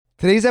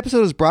Today's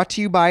episode is brought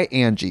to you by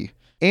Angie.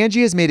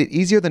 Angie has made it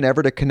easier than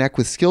ever to connect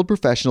with skilled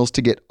professionals to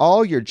get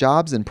all your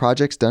jobs and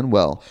projects done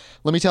well.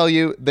 Let me tell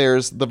you,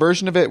 there's the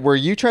version of it where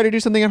you try to do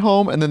something at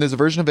home, and then there's a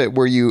version of it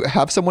where you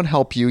have someone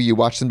help you, you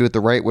watch them do it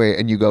the right way,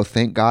 and you go,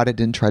 thank God I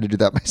didn't try to do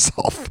that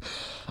myself.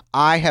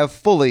 I have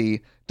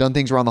fully done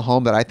things around the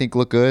home that I think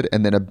look good,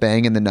 and then a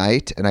bang in the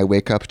night, and I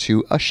wake up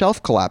to a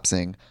shelf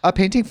collapsing, a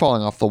painting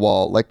falling off the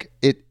wall.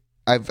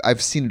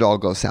 I've seen it all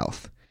go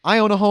south. I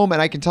own a home,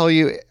 and I can tell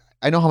you,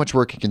 I know how much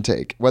work it can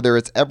take. Whether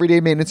it's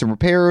everyday maintenance and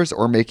repairs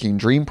or making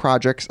dream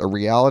projects a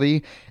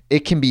reality,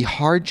 it can be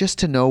hard just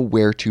to know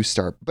where to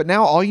start. But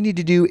now all you need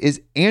to do is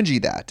Angie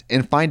that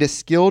and find a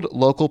skilled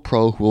local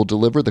pro who will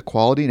deliver the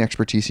quality and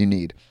expertise you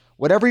need.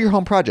 Whatever your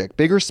home project,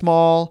 big or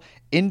small,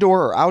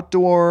 indoor or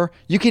outdoor,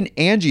 you can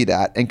Angie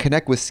that and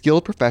connect with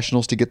skilled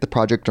professionals to get the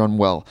project done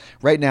well.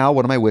 Right now,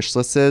 one of my wish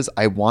lists is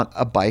I want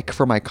a bike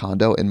for my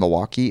condo in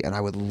Milwaukee, and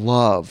I would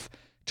love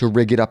to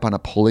rig it up on a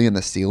pulley in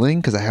the ceiling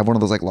because I have one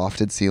of those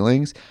lofted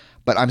ceilings,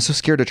 but I'm so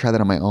scared to try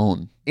that on my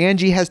own.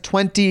 Angie has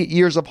 20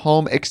 years of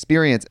home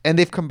experience, and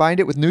they've combined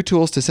it with new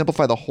tools to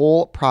simplify the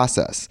whole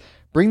process.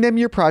 Bring them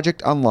your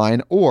project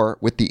online or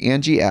with the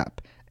Angie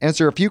app.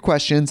 Answer a few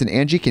questions and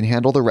Angie can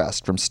handle the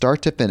rest from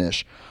start to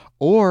finish,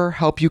 or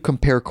help you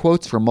compare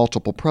quotes from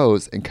multiple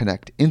pros and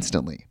connect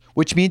instantly,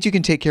 which means you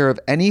can take care of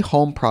any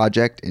home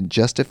project in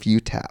just a few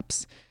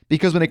taps.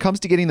 Because when it comes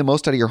to getting the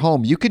most out of your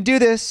home, you can do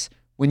this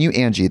when you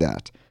Angie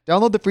that.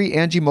 Download the free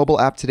Angie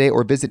mobile app today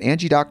or visit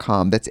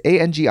Angie.com. That's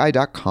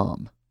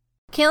ANGI.com.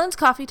 Kaylin's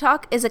Coffee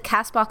Talk is a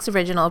CastBox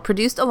original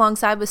produced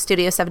alongside with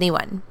Studio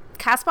 71.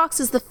 CastBox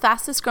is the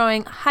fastest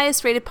growing,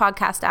 highest rated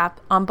podcast app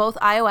on both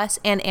iOS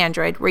and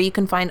Android, where you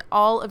can find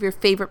all of your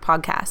favorite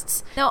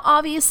podcasts. Now,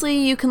 obviously,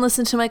 you can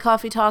listen to my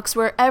Coffee Talks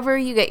wherever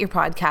you get your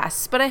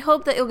podcasts, but I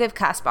hope that you'll give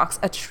CastBox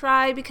a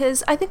try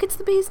because I think it's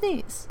the bee's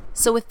knees.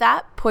 So with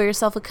that, pour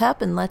yourself a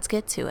cup and let's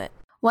get to it.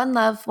 One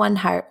love, one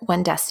heart,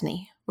 one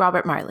destiny.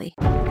 Robert Marley.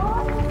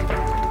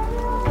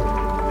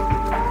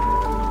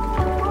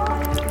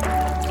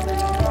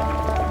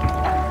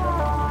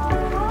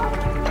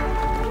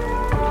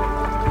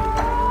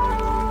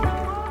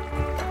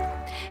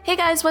 Hey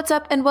guys, what's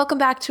up? And welcome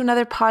back to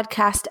another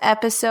podcast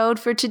episode.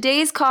 For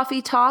today's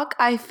Coffee Talk,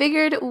 I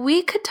figured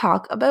we could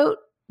talk about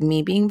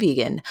me being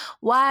vegan.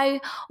 Why?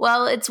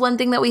 Well, it's one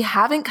thing that we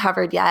haven't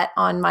covered yet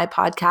on my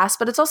podcast,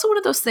 but it's also one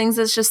of those things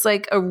that's just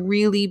like a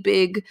really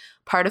big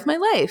part of my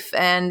life.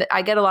 And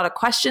I get a lot of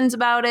questions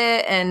about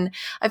it. And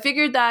I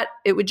figured that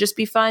it would just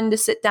be fun to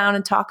sit down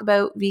and talk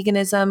about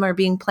veganism or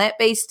being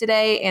plant-based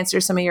today,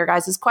 answer some of your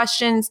guys'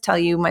 questions, tell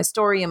you my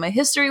story and my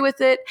history with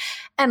it,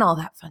 and all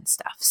that fun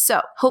stuff.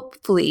 So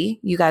hopefully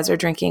you guys are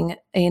drinking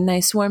a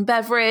nice warm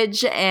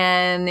beverage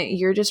and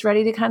you're just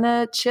ready to kind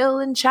of chill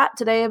and chat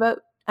today about,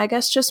 I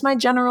guess, just my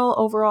general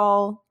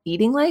overall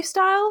eating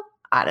lifestyle.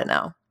 I don't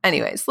know.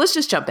 Anyways, let's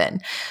just jump in.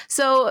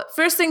 So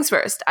first things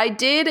first, I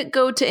did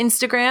go to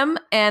Instagram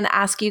and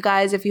ask you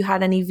guys if you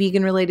had any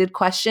vegan related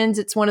questions.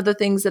 It's one of the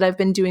things that I've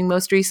been doing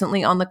most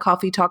recently on the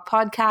Coffee Talk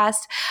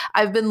podcast.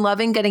 I've been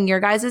loving getting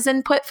your guys'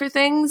 input for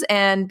things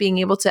and being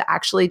able to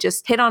actually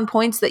just hit on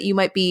points that you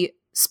might be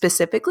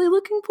specifically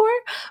looking for.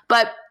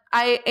 But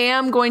I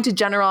am going to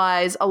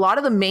generalize a lot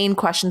of the main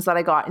questions that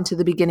I got into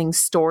the beginning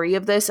story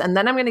of this, and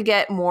then I'm going to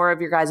get more of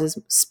your guys'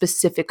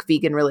 specific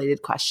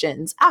vegan-related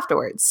questions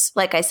afterwards.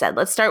 Like I said,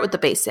 let's start with the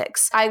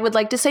basics. I would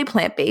like to say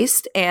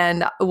plant-based,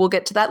 and we'll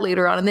get to that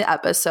later on in the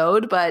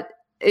episode, but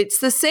it's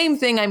the same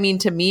thing, I mean,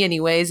 to me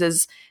anyways,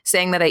 as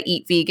saying that I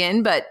eat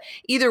vegan. But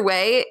either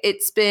way,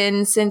 it's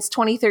been since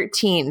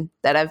 2013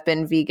 that I've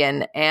been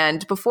vegan.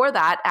 And before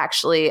that,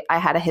 actually, I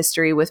had a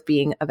history with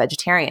being a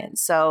vegetarian.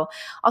 So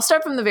I'll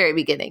start from the very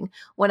beginning.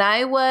 When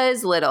I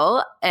was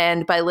little,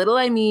 and by little,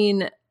 I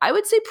mean, I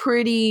would say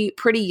pretty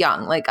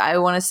young, like I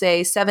want to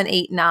say 7,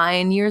 8,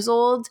 9 years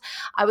old.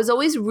 I was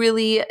always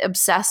really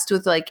obsessed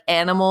with like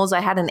animals.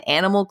 I had an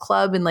animal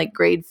club in like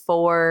grade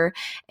 4.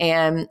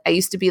 And I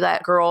used to be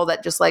that girl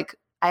that just like,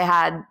 I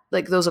had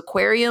like those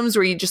aquariums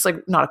where you just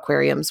like, not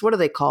aquariums, what are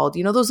they called?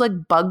 You know, those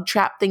like bug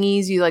trap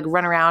thingies, you like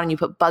run around and you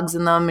put bugs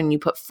in them and you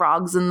put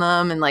frogs in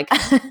them. And like,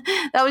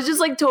 that was just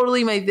like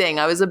totally my thing.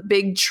 I was a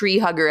big tree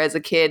hugger as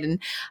a kid.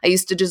 And I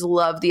used to just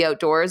love the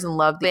outdoors and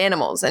love the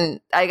animals. And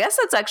I guess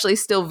that's actually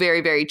still very,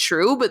 very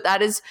true. But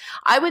that is,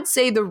 I would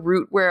say, the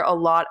root where a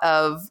lot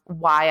of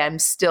why I'm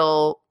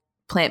still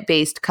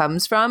plant-based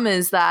comes from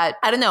is that,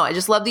 I don't know, I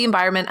just love the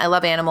environment. I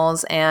love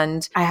animals.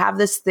 And I have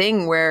this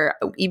thing where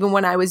even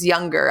when I was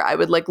younger, I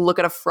would like look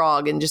at a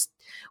frog and just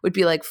would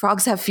be like,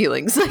 frogs have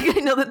feelings. Like, I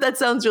know that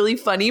sounds really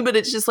funny, but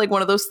it's just like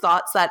one of those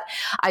thoughts that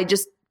I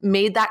just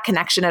made that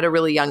connection at a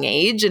really young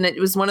age. And it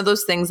was one of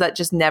those things that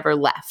just never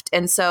left.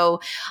 And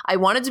so I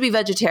wanted to be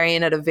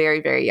vegetarian at a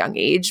very, very young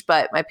age,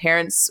 but my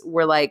parents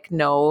were like,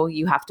 no,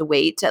 you have to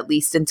wait at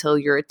least until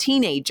you're a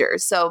teenager.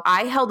 So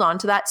I held on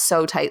to that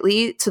so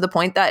tightly to the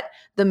point that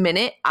the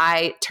minute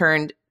I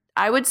turned,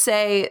 I would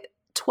say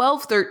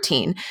 12,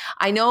 13.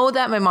 I know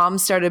that my mom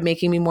started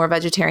making me more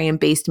vegetarian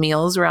based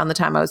meals around the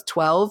time I was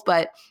 12,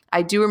 but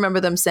I do remember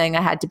them saying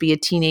I had to be a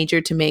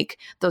teenager to make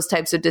those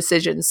types of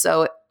decisions.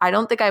 So I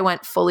don't think I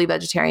went fully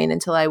vegetarian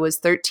until I was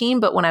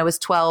 13, but when I was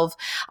 12,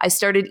 I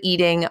started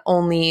eating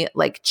only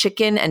like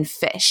chicken and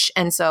fish.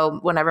 And so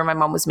whenever my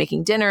mom was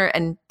making dinner,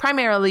 and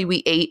primarily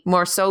we ate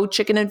more so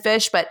chicken and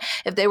fish, but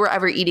if they were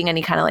ever eating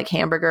any kind of like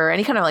hamburger or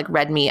any kind of like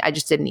red meat, I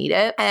just didn't eat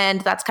it.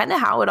 And that's kind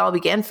of how it all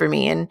began for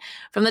me. And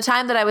from the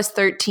time that I was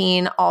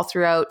 13 all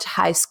throughout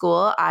high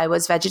school, I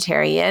was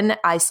vegetarian.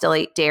 I still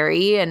ate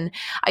dairy, and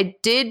I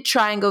did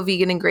try and go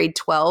vegan in grade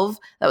 12.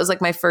 That was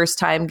like my first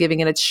time giving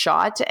it a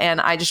shot.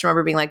 And I just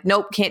remember being like,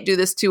 nope, can't do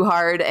this too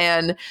hard,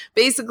 and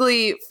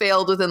basically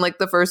failed within like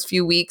the first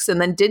few weeks,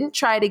 and then didn't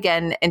try it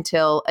again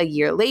until a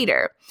year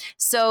later.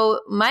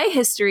 So my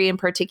history in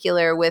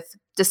particular with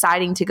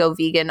deciding to go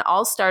vegan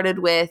all started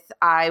with,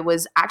 I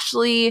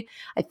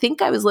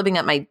think I was living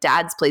at my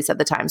dad's place at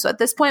the time. So at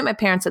this point, my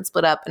parents had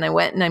split up, and I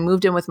went and I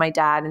moved in with my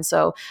dad. And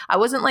so I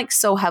wasn't like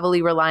so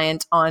heavily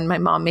reliant on my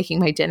mom making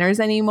my dinners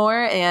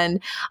anymore.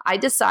 And I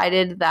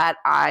decided that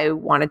I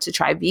wanted to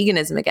try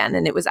veganism again.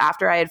 And it was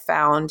after I had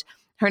found,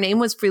 her name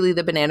was Freely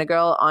the Banana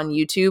Girl on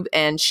YouTube.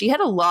 And she had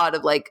a lot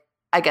of like,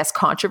 I guess,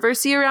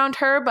 controversy around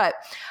her, but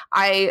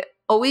I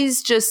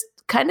always just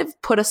kind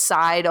of put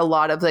aside a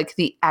lot of like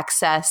the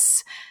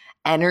excess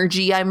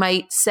energy, I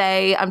might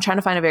say. I'm trying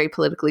to find a very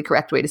politically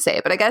correct way to say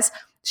it, but I guess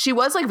she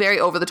was like very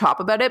over the top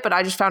about it, but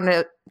I just found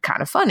it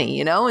kind of funny,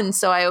 you know? And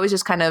so I always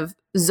just kind of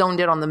zoned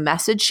in on the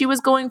message she was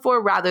going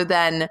for rather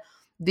than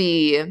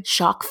the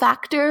shock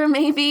factor,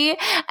 maybe.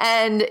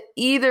 And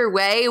either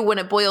way, when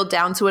it boiled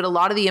down to it, a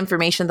lot of the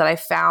information that I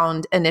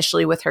found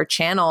initially with her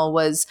channel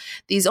was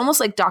these almost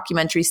like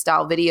documentary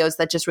style videos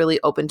that just really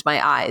opened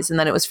my eyes. And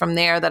then it was from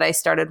there that I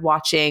started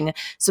watching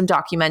some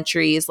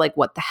documentaries like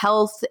What the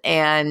Health,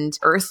 and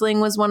Earthling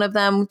was one of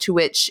them, to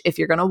which if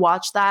you're going to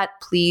watch that,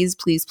 please,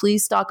 please,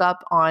 please stock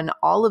up on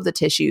all of the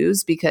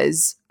tissues,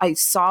 because I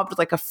sobbed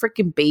like a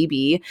freaking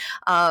baby.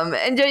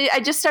 And I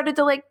just started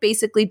to like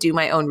basically do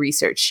my own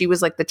research. She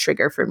was like the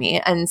trigger for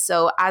me. And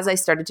so as I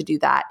started to do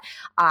that,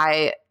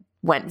 I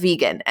went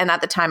vegan. And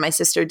at the time, my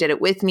sister did it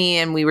with me,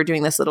 and we were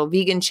doing this little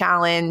vegan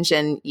challenge.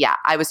 And yeah,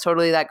 I was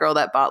totally that girl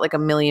that bought like a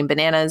million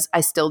bananas.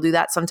 I still do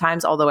that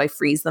sometimes, although I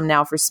freeze them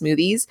now for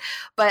smoothies.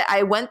 But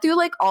I went through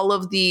like all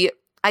of the,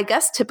 I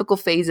guess, typical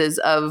phases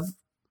of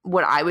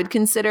what I would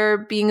consider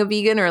being a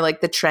vegan, or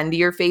like the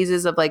trendier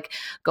phases of like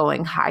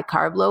going high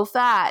carb, low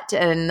fat,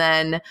 and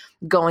then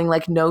going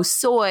like no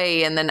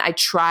soy. And then I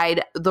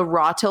tried the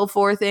raw till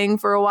 4 thing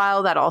for a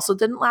while. That also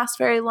didn't last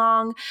very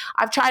long.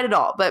 I've tried it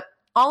all, but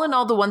all in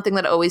all, the one thing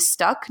that always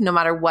stuck, no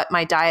matter what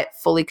my diet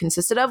fully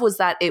consisted of, was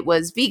that it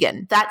was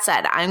vegan. That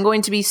said, I'm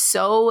going to be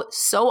so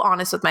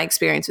honest with my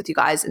experience with you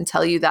guys and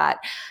tell you that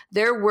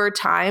there were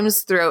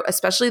times throughout,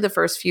 especially the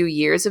first few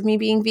years of me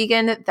being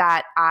vegan,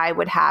 that I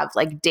would have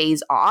like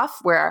days off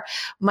where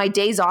my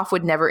days off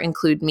would never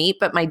include meat,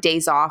 but my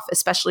days off,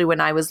 especially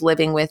when I was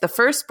living with the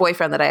first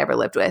boyfriend that I ever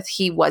lived with,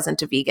 he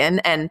wasn't a vegan,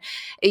 and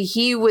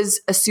he was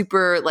a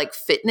super like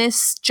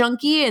fitness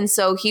junkie. And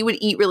so he would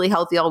eat really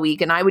healthy all week,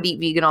 and I would eat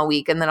vegan all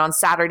week. And then on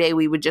Saturday,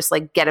 we would just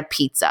like get a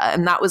pizza.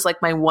 And that was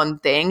like my one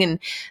thing. And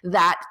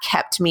that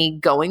kept me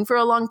going for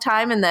a long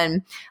time. And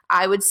then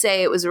I would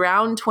say it was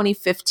around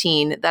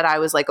 2015 that I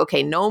was like,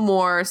 okay, no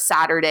more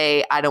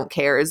Saturday, I don't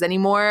cares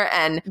anymore.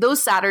 And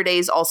those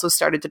Saturdays also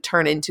started to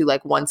turn into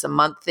like once a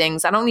month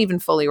things. I don't even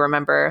fully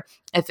remember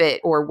if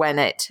it or when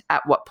it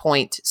at what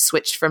point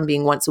switched from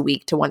being once a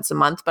week to once a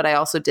month. But I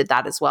also did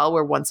that as well,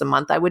 where once a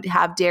month I would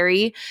have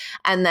dairy.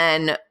 And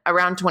then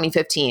around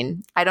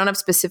 2015, I don't have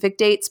specific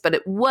dates, but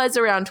it was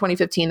around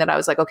 2015 that I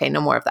was like, okay, no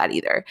more of that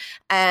either.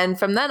 And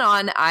from then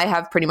on, I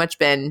have pretty much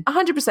been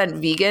 100%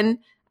 vegan.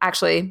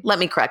 Actually, let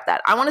me correct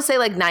that. I want to say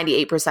like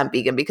 98%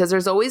 vegan, because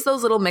there's always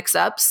those little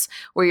mix-ups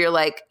where you're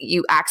like,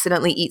 you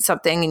accidentally eat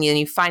something and then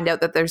you find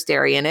out that there's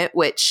dairy in it,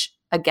 which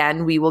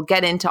again, we will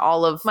get into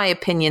all of my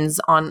opinions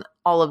on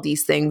all of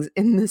these things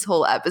in this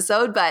whole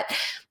episode. But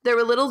there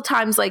were little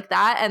times like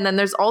that. And then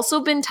there's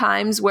also been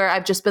times where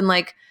I've just been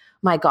like,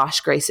 my gosh,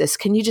 Graces,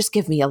 can you just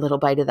give me a little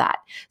bite of that?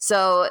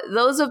 So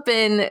those have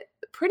been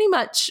pretty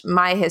much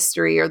my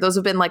history, or those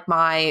have been like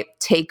my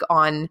take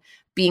on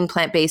being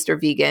plant-based or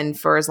vegan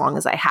for as long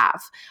as I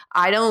have.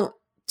 I don't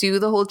do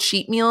the whole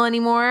cheat meal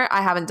anymore.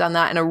 I haven't done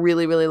that in a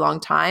really, really long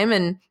time.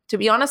 And to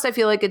be honest, I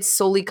feel like it's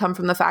solely come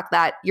from the fact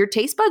that your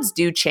taste buds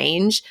do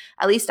change.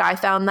 At least I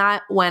found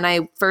that when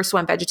I first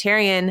went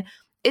vegetarian.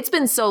 It's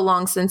been so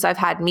long since I've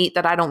had meat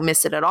that I don't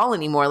miss it at all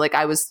anymore. Like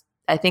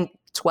I think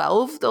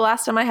 12 the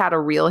last time I had a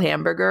real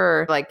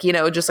hamburger, or like, you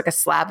know, just like a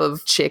slab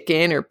of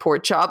chicken or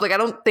pork chop. Like I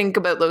don't think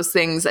about those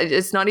things.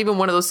 It's not even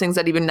one of those things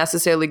that even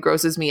necessarily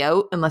grosses me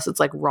out unless it's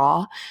like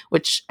raw,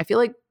 which I feel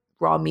like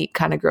raw meat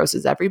kind of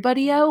grosses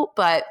everybody out.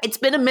 But it's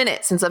been a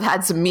minute since I've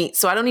had some meat,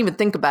 so I don't even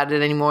think about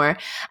it anymore.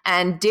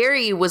 And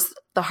dairy was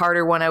the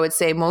harder one, I would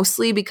say,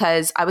 mostly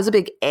because I was a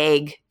big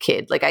egg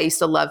kid. Like I used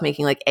to love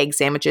making like egg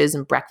sandwiches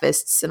and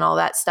breakfasts and all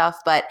that stuff.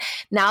 But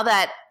now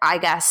that I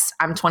guess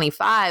I'm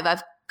 25,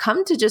 I've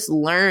come to just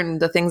learn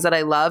the things that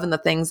I love and the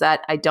things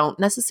that I don't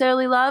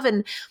necessarily love.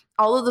 And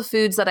all of the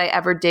foods that I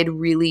ever did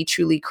really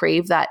truly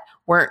crave that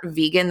weren't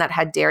vegan, that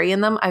had dairy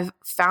in them, I've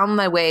found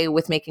my way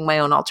with making my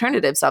own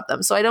alternatives of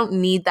them. So I don't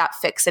need that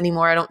fix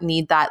anymore. I don't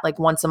need that like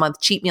once a month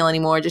cheat meal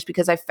anymore, just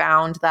because I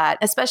found that,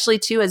 especially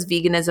too, as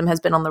veganism has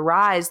been on the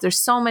rise, there's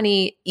so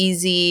many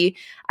easy,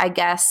 I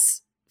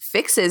guess,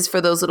 fixes for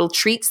those little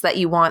treats that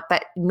you want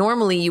that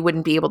normally you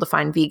wouldn't be able to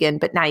find vegan,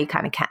 but now you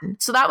kind of can.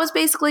 So that was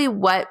basically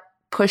what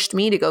pushed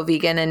me to go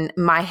vegan and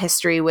my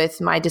history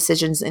with my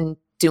decisions in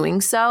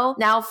doing so.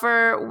 Now,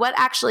 for what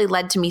actually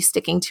led to me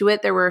sticking to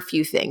it, there were a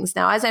few things.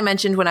 Now, as I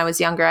mentioned, when I was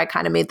younger, I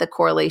kind of made the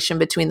correlation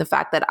between the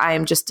fact that I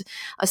am just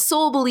a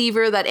sole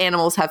believer that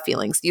animals have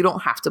feelings. You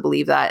don't have to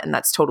believe that, and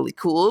that's totally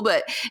cool,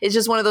 but it's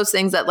just one of those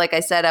things that, like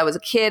I said, I was a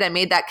kid, I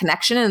made that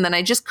connection, and then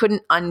I just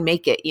couldn't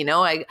unmake it. You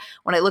know,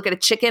 when I look at a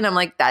chicken, I'm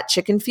like, that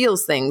chicken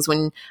feels things.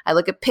 When I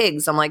look at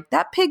pigs, I'm like,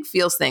 that pig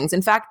feels things.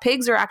 In fact,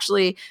 pigs are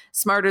actually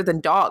smarter than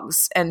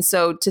dogs. And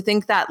so to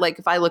think that, like,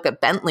 if I look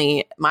at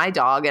Bentley, my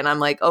dog, and I'm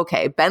like,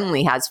 okay,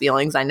 Bentley has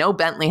feelings. I know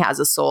Bentley has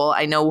a soul.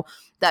 I know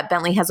that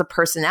Bentley has a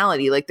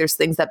personality. Like, there's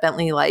things that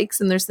Bentley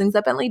likes and there's things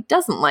that Bentley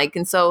doesn't like.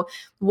 And so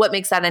what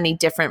makes that any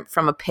different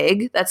from a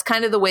pig? That's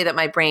kind of the way that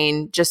my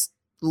brain just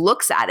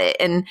looks at it.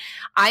 And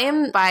I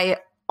am, by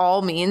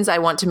all means, I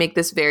want to make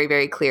this very,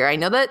 very clear. I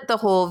know that the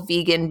whole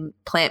vegan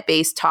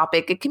plant-based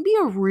topic, it can be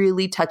a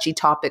really touchy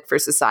topic for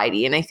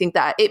society. And I think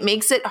that it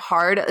makes it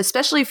hard,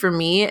 especially for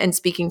me, and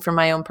speaking from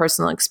my own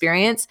personal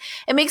experience,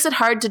 it makes it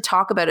hard to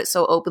talk about it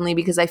so openly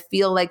because I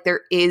feel like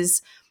there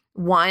is,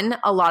 one,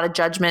 a lot of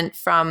judgment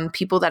from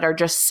people that are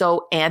just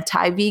so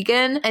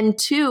anti-vegan. And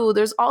two,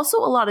 there's also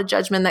a lot of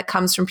judgment that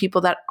comes from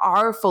people that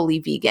are fully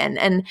vegan.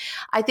 And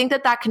I think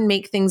that that can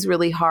make things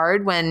really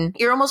hard when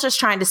you're almost just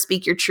trying to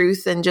speak your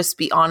truth and just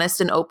be honest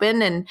and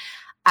open. And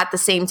at the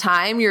same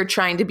time, you're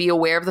trying to be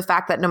aware of the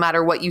fact that no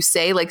matter what you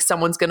say, like,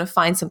 someone's going to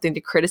find something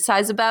to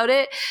criticize about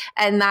it.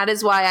 And that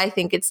is why I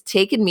think it's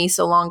taken me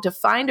so long to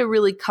find a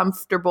really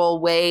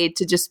comfortable way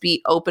to just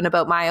be open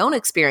about my own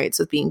experience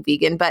with being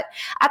vegan. But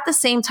at the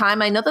same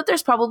time, I know that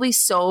there's probably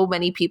so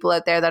many people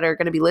out there that are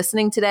going to be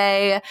listening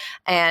today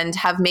and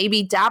have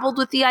maybe dabbled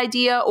with the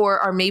idea or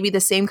are maybe the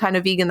same kind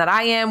of vegan that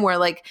I am, where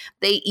like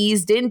they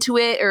eased into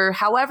it, or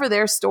however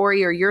their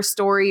story or your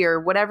story or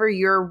whatever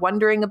you're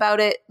wondering about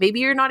it. Maybe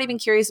you're not even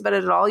curious about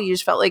it at all. You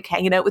just felt like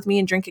hanging out with me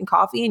and drinking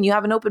coffee and you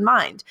have an open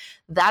mind.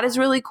 That is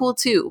really cool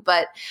too.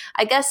 But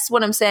I guess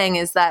what I'm saying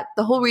is that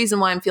the whole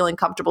reason why I'm feeling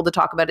comfortable to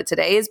talk about it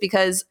today is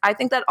because I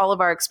think that all of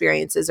our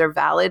experiences are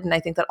valid, and I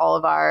think that all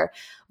of our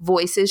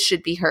voices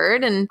should be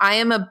heard. And I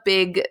am a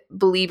big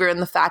believer in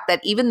the fact that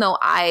even though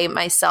I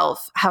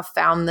myself have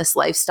found this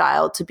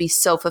lifestyle to be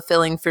so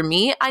fulfilling for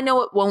me, I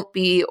know it won't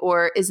be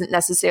or isn't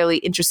necessarily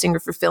interesting or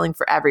fulfilling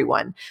for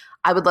everyone.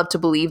 I would love to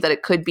believe that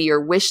it could be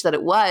or wish that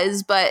it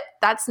was, but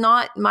that's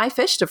not my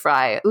fish to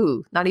fry.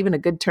 Ooh, not even a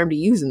good term to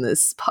use in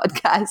this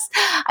podcast.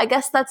 I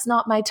guess that's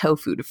not my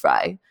tofu to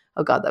fry.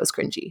 Oh God, that was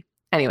cringy.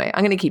 Anyway,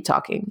 I'm going to keep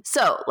talking.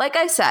 So, like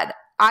I said,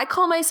 I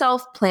call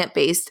myself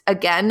plant-based,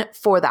 again,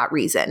 for that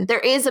reason. There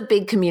is a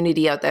big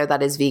community out there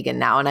that is vegan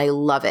now, and I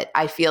love it.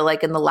 I feel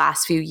like in the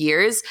last few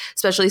years,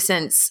 especially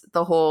since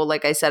the whole,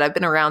 like I said, I've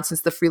been around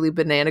since the Freely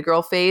Banana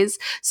Girl phase.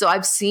 So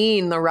I've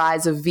seen the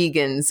rise of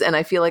vegans, and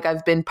I feel like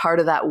I've been part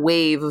of that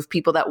wave of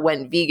people that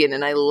went vegan,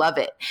 and I love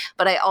it.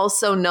 But I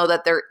also know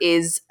that there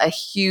is a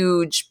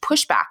huge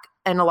pushback,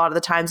 and a lot of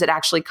the times it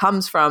actually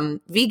comes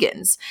from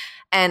vegans.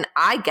 And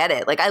I get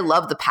it. Like, I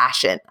love the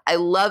passion. I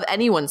love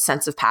anyone's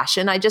sense of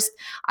passion. I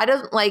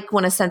don't like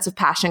when a sense of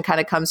passion kind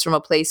of comes from a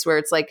place where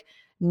it's like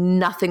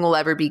nothing will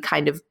ever be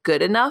kind of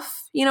good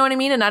enough. You know what I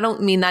mean? And I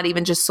don't mean that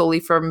even just solely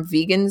from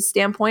vegan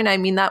standpoint. I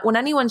mean that when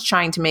anyone's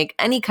trying to make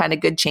any kind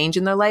of good change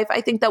in their life, I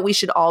think that we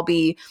should all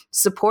be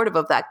supportive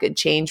of that good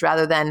change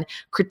rather than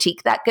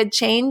critique that good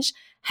change.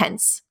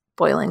 Hence,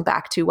 boiling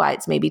back to why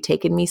it's maybe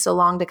taken me so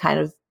long to kind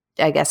of,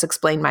 I guess,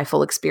 explain my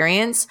full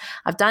experience.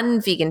 I've done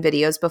vegan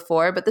videos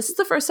before, but this is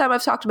the first time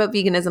I've talked about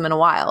veganism in a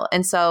while.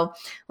 And so,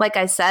 like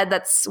I said,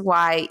 that's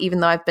why, even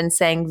though I've been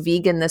saying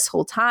vegan this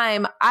whole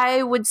time,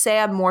 I would say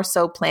I'm more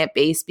so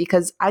plant-based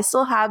because I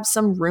still have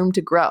some room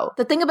to grow.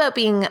 The thing about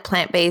being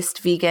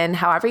plant-based, vegan,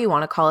 however you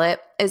want to call it,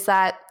 is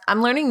that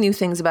I'm learning new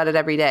things about it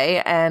every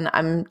day, and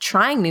I'm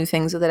trying new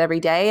things with it every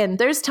day. And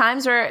there's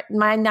times where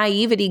my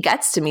naivety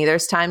gets to me.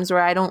 There's times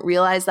where I don't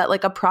realize that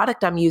like a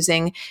product I'm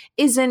using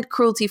isn't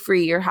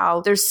cruelty-free, or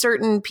how there's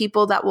certain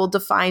people that will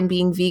define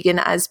being vegan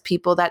as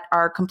people that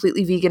are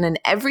completely vegan in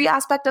every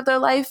aspect of their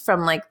life,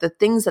 from like the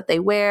things that they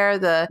wear,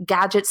 the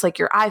gadgets like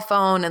your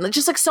iPhone, and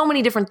just like so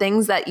many different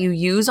things that you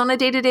use on a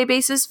day-to-day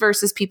basis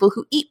versus people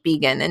who eat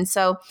vegan. And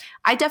so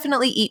I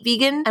definitely eat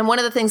vegan. And one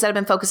of the things that I've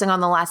been focusing on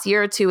the last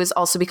year or two is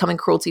also becoming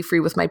cruelty cruelty-free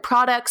with my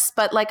products.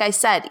 But like I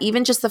said,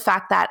 even just the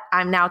fact that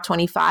I'm now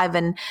 25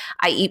 and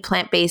I eat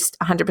plant-based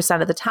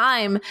 100% of the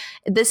time,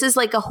 this is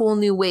like a whole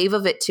new wave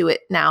of it to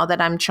it now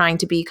that I'm trying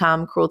to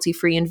become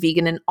cruelty-free and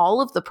vegan in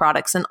all of the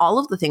products and all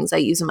of the things I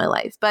use in my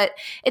life. But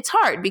it's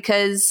hard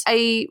because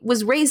I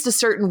was raised a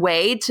certain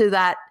way to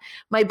that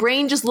my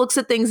brain just looks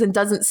at things and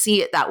doesn't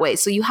see it that way.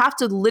 So you have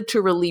to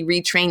literally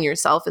retrain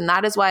yourself. And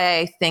that is why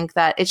I think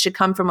that it should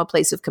come from a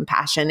place of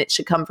compassion. It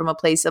should come from a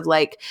place of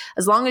like,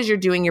 as long as you're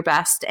doing your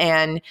best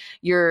and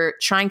you're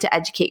trying to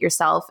educate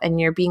yourself and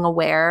you're being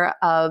aware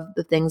of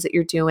the things that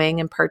you're doing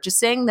and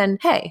purchasing, then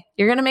hey,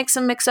 you're going to make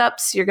some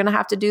mix-ups. You're going to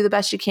have to do the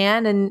best you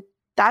can. And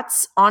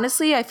that's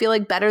honestly, I feel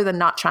like better than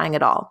not trying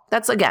at all.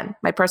 That's, again,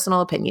 my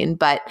personal opinion.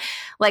 But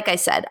like I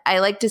said, I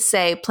like to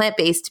say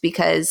plant-based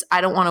because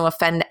I don't want to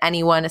offend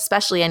anyone,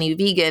 especially any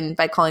vegan,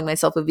 by calling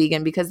myself a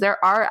vegan, because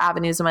there are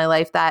avenues in my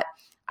life that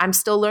I'm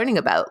still learning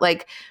about.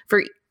 Like,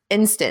 for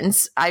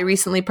instance, I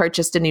recently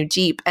purchased a new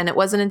Jeep, and it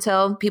wasn't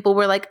until people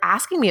were like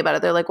asking me about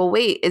it. They're like, well,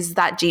 wait, is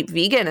that Jeep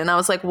vegan? And I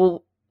was like,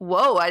 well,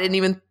 whoa, I didn't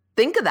even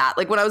think of that.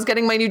 Like, when I was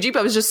getting my new Jeep,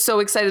 I was just so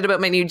excited about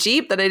my new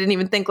Jeep that I didn't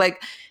even think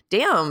like,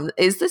 damn,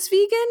 is this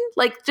vegan?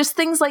 Like, just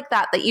things like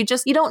that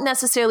you don't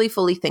necessarily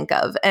fully think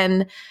of.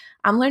 And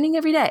I'm learning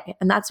every day.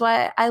 And that's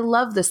why I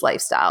love this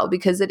lifestyle,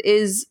 because it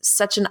is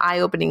such an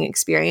eye-opening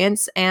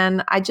experience.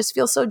 And I just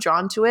feel so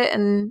drawn to it.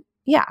 And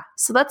yeah,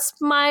 so that's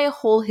my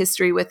whole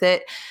history with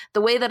it,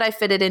 the way that I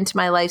fit it into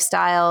my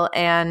lifestyle,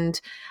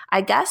 and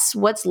I guess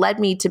what's led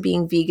me to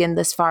being vegan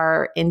this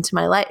far into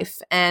my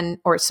life,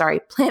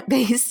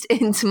 plant-based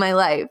into my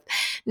life.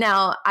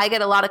 Now, I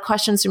get a lot of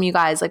questions from you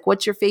guys, like,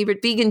 what's your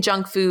favorite vegan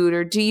junk food?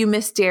 Or do you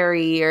miss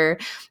dairy? Or,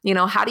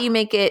 how do you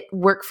make it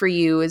work for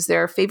you? Is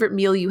there a favorite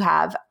meal you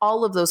have?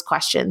 All of those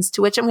questions,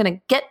 to which I'm going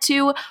to get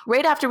to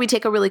right after we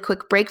take a really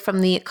quick break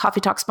from the Coffee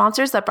Talk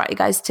sponsors that brought you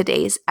guys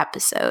today's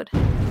episode.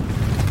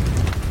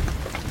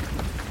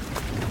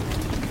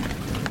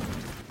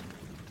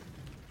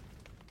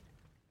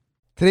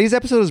 Today's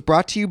episode is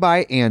brought to you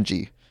by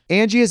Angie.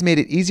 Angie has made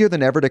it easier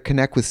than ever to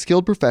connect with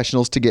skilled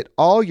professionals to get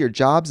all your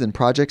jobs and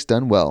projects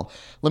done well.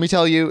 Let me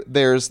tell you,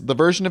 there's the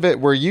version of it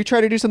where you try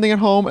to do something at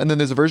home, and then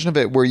there's a version of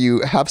it where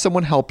you have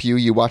someone help you,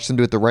 you watch them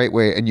do it the right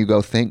way, and you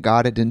go, thank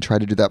God I didn't try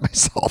to do that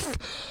myself.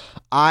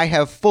 I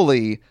have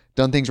fully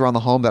done things around the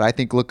home that I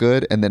think look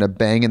good, and then a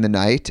bang in the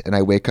night, and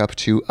I wake up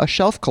to a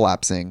shelf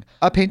collapsing,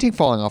 a painting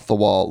falling off the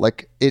wall.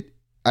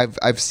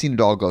 I've seen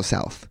it all go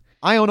south.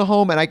 I own a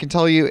home, and I can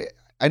tell you,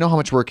 I know how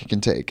much work it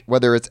can take.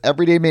 Whether it's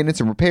everyday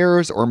maintenance and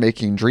repairs or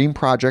making dream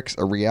projects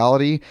a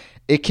reality,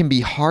 it can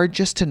be hard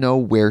just to know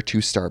where to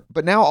start.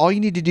 But now all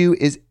you need to do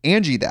is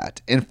Angie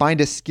that and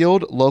find a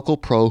skilled local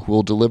pro who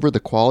will deliver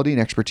the quality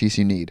and expertise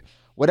you need.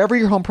 Whatever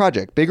your home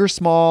project, big or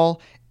small,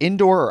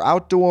 indoor or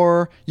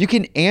outdoor, you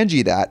can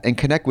Angie that and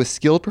connect with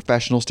skilled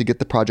professionals to get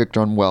the project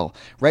done well.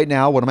 Right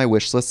now, one of my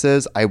wish lists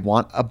is I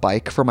want a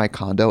bike for my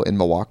condo in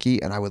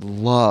Milwaukee, and I would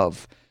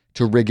love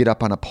to rig it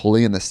up on a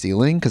pulley in the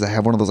ceiling because I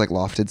have one of those like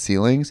lofted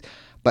ceilings,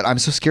 but I'm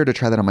so scared to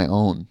try that on my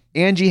own.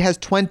 Angie has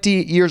 20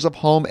 years of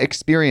home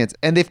experience,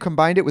 and they've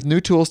combined it with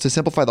new tools to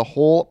simplify the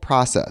whole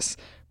process.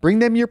 Bring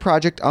them your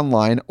project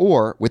online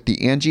or with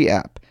the Angie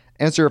app.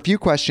 Answer a few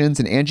questions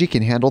and Angie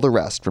can handle the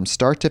rest from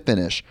start to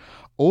finish,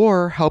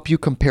 or help you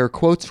compare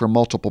quotes from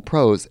multiple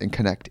pros and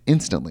connect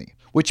instantly,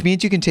 which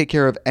means you can take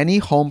care of any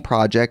home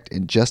project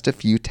in just a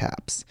few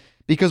taps.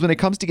 Because when it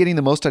comes to getting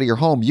the most out of your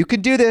home, you can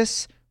do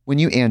this when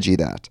you Angie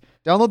that.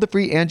 Download the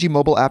free Angie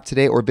mobile app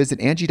today or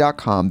visit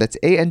Angie.com. That's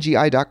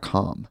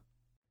ANGI.com.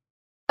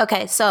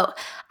 Okay, so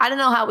I don't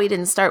know how we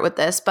didn't start with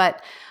this,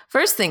 but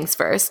first things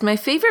first, my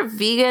favorite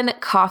vegan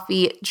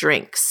coffee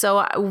drink.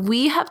 So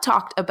we have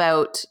talked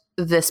about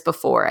this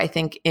before, I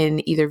think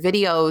in either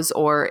videos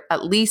or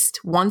at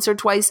least once or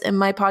twice in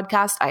my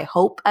podcast, I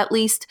hope at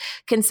least,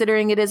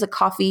 considering it is a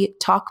coffee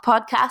talk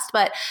podcast.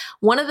 But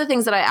one of the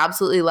things that I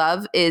absolutely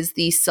love is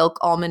the Silk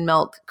Almond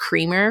Milk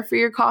Creamer for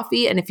your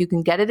coffee. And if you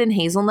can get it in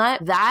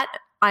hazelnut, that,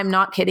 I'm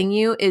not kidding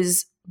you,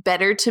 is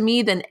better to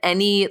me than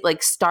any like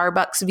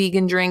Starbucks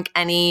vegan drink,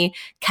 any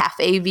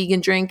cafe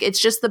vegan drink.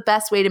 It's just the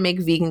best way to make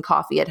vegan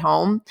coffee at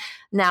home.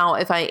 Now,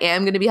 if I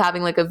am going to be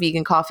having like a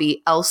vegan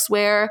coffee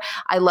elsewhere,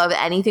 I love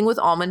anything with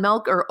almond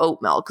milk or oat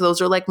milk. Those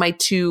are like my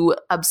two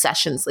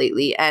obsessions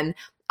lately. And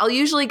I'll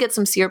usually get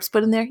some syrups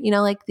put in there,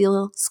 like the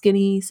little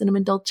skinny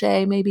cinnamon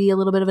dolce, maybe a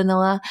little bit of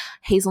vanilla,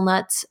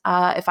 hazelnuts.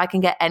 If I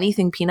can get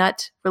anything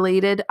peanut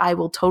related, I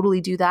will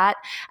totally do that.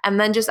 And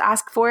then just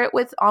ask for it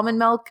with almond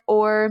milk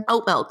or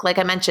oat milk, like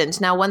I mentioned.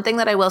 Now, one thing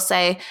that I will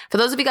say, for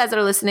those of you guys that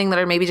are listening that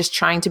are maybe just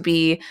trying to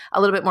be a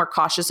little bit more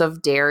cautious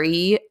of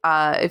dairy,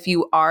 if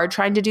you are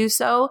trying to do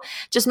so,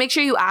 just make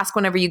sure you ask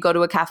whenever you go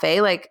to a cafe,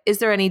 like, is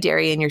there any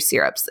dairy in your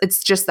syrups?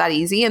 It's just that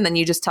easy. And then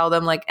you just tell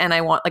them like, and I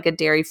want like a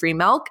dairy-free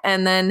milk.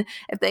 And then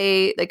if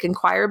they like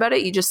inquire about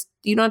it,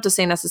 you don't have to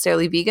say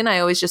necessarily vegan. I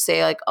always just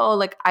say like, oh,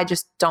 like I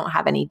just don't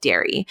have any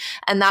dairy.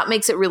 And that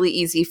makes it really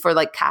easy for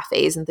like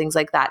cafes and things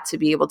like that to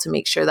be able to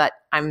make sure that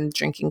I'm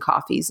drinking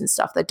coffees and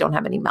stuff that don't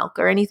have any milk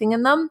or anything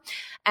in them.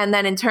 And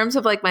then in terms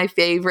of like my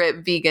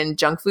favorite vegan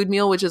junk food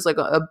meal, which is like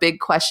a big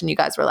question you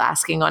guys were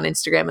asking on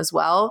Instagram as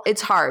well,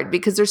 it's hard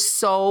because there's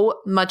so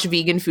much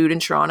vegan food in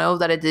Toronto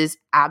that it is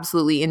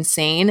absolutely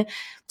insane.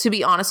 To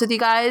be honest with you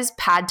guys,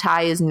 pad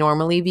thai is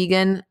normally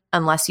vegan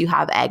unless you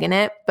have egg in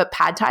it. But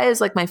pad thai is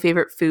like my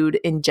favorite food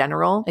in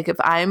general. Like if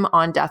I'm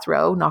on death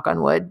row, knock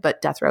on wood,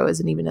 but death row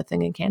isn't even a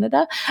thing in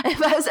Canada.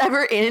 If I was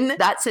ever in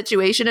that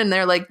situation and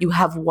they're like, you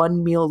have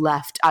one meal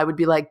left, I would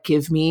be like,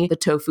 give me the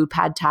tofu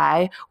pad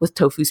thai with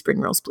tofu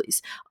spring rolls,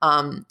 please.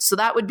 So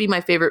that would be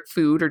my favorite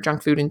food or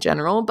junk food in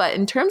general. But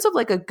in terms of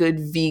like a good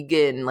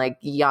vegan, like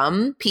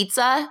yum,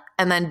 pizza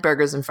and then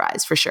burgers and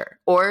fries for sure.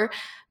 Or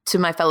to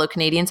my fellow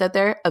Canadians out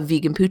there, a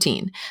vegan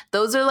poutine.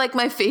 Those are like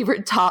my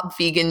favorite top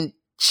vegan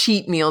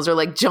cheat meals or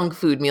like junk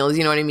food meals,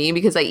 you know what I mean?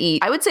 Because I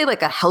would say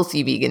like a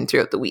healthy vegan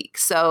throughout the week.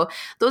 So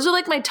those are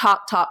like my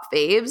top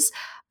faves.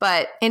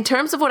 But in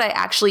terms of what I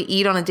actually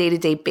eat on a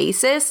day-to-day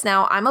basis,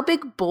 now I'm a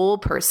big bowl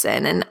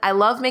person and I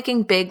love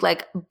making big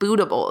like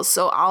Buddha bowls.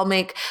 So I'll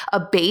make a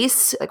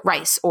base like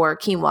rice or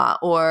quinoa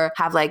or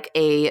have like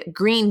a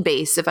green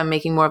base if I'm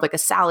making more of like a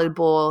salad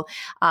bowl.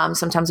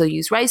 Sometimes I'll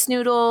use rice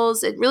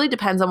noodles. It really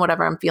depends on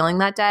whatever I'm feeling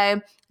that day.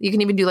 You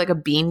can even do like a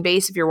bean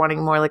base if you're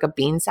wanting more like a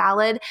bean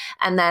salad.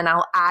 And then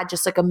I'll add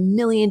just like a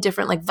million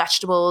different like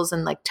vegetables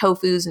and like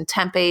tofus and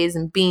tempehs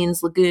and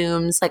beans,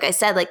 legumes. Like I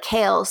said, like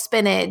kale,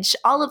 spinach,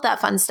 all of that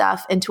fun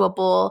stuff into a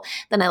bowl.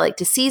 Then I like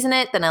to season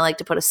it. Then I like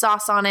to put a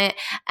sauce on it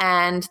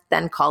and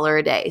then call her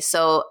a day.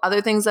 So other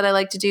things that I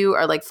like to do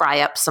are like fry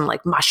up some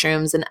like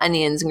mushrooms and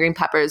onions and green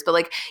peppers. But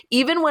like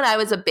even when I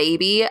was a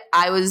baby,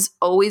 I was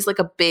always like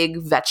a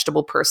big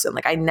vegetable person.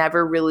 Like I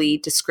never really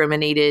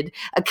discriminated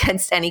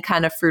against any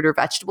kind of fruit or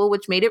vegetable,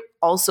 which made it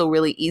also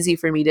really easy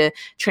for me to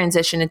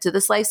transition into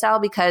this lifestyle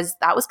because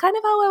that was kind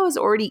of how I was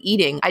already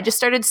eating. I just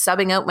started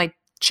subbing out my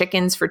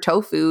chickens for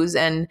tofus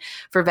and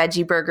for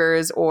veggie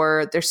burgers,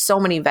 or there's so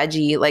many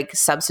veggie like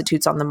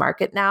substitutes on the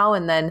market now.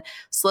 And then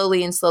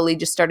slowly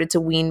just started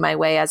to wean my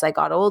way as I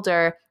got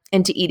older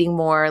into eating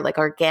more like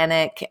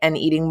organic and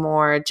eating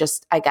more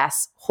just, I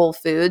guess, whole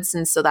foods.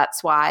 And so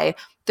that's why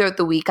throughout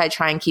the week, I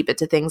try and keep it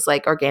to things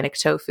like organic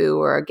tofu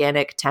or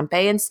organic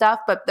tempeh and stuff.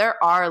 But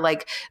there are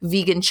like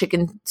vegan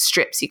chicken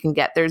strips you can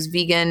get. There's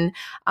vegan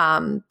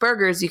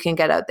burgers you can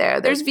get out there.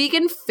 There's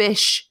vegan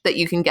fish that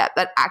you can get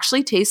that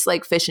actually tastes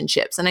like fish and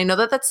chips. And I know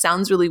that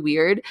sounds really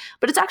weird,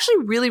 but it's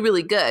actually really,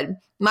 really good.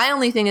 My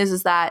only thing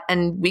is that,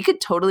 and we could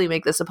totally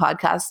make this a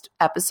podcast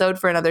episode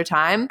for another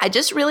time, I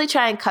just really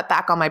try and cut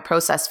back on my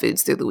processed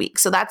foods through the week.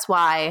 So that's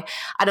why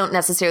I don't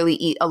necessarily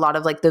eat a lot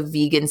of like the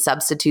vegan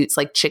substitutes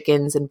like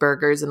chickens and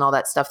burgers and all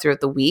that stuff throughout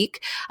the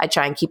week. I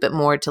try and keep it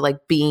more to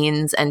like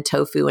beans and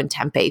tofu and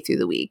tempeh through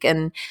the week.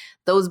 And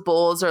those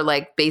bowls are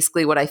like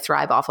basically what I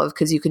thrive off of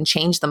because you can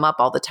change them up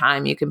all the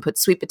time. You can put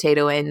sweet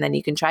potato in, then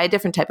you can try a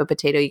different type of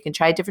potato. You can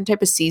try a different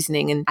type of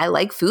seasoning. And I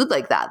like food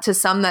like that. To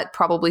some, that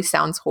probably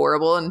sounds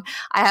horrible. And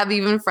I have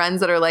even friends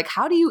that are like,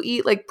 how do you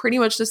eat like pretty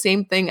much the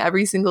same thing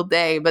every single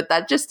day? But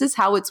that just is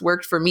how it's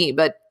worked for me.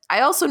 But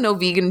I also know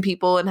vegan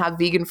people and have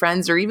vegan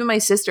friends, or even my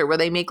sister, where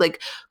they make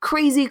like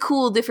crazy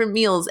cool different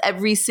meals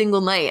every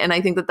single night. And I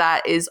think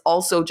that is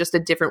also just a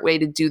different way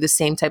to do the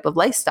same type of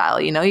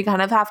lifestyle. You know, you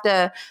kind of have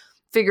to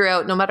figure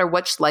out, no matter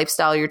which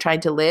lifestyle you're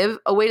trying to live,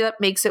 a way that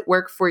makes it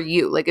work for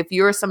you. Like if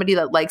you're somebody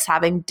that likes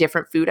having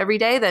different food every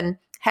day, then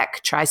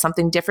heck, try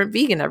something different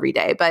vegan every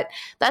day. But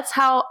that's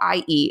how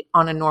I eat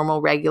on a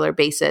normal, regular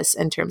basis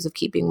in terms of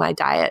keeping my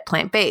diet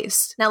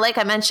plant-based. Now, like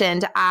I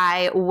mentioned,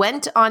 I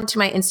went onto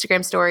my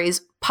Instagram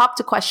stories, popped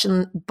a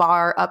question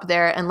bar up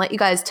there and let you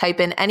guys type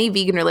in any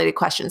vegan related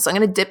questions. So I'm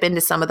going to dip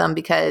into some of them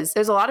because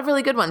there's a lot of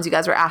really good ones you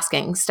guys were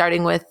asking,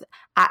 starting with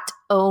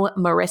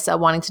 @Marissa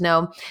wanting to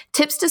know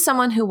tips to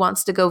someone who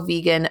wants to go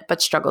vegan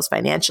but struggles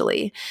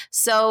financially.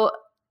 So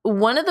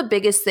one of the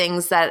biggest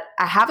things that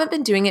I haven't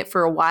been doing it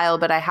for a while,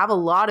 but I have a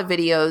lot of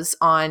videos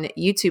on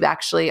YouTube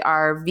actually,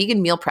 are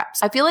vegan meal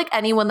preps. I feel like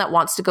anyone that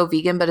wants to go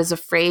vegan but is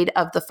afraid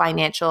of the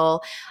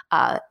financial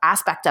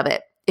aspect of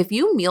it, if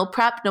you meal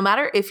prep, no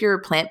matter if you're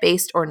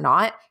plant-based or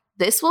not,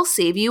 this will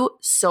save you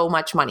so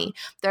much money.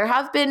 There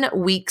have been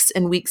weeks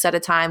and weeks at a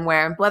time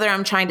where whether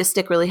I'm trying to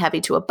stick really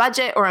heavy to a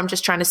budget or I'm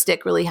just trying to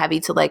stick really heavy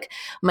to like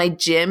my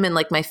gym and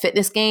like my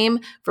fitness game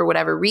for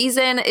whatever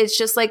reason, it's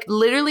just like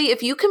literally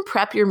if you can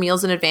prep your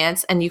meals in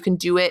advance and you can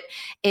do it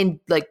in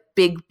like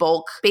big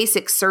bulk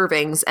basic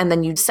servings and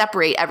then you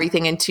separate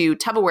everything into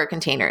Tupperware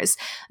containers,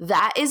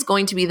 that is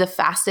going to be the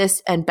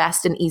fastest and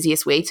best and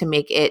easiest way to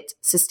make it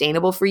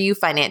sustainable for you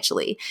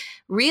financially.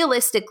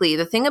 Realistically,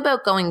 the thing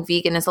about going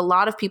vegan is a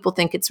lot of people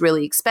think it's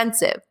really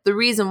expensive. The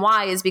reason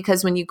why is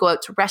because when you go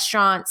out to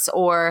restaurants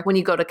or when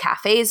you go to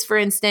cafes, for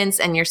instance,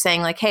 and you're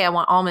saying like, hey, I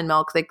want almond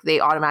milk, like they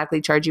automatically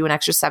charge you an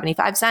extra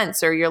 75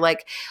 cents. Or you're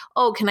like,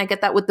 oh, can I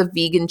get that with the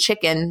vegan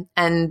chicken?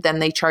 And then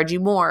they charge you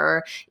more.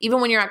 Or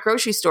even when you're at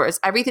grocery stores,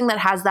 everything everything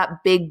that has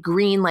that big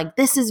green, like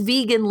this is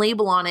vegan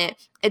label on it,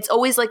 it's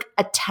always like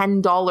a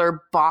 $10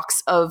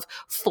 box of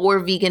 4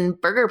 vegan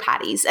burger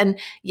patties. And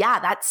yeah,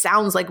 that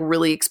sounds like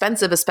really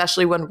expensive,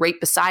 especially when right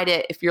beside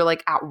it, if you're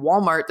like at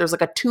Walmart, there's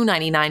like a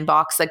 $2.99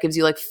 box that gives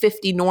you like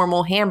 50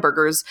 normal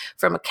hamburgers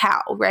from a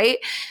cow, right?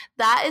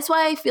 That is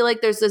why I feel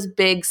like there's this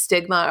big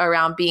stigma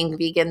around being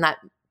vegan, that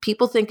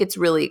people think it's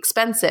really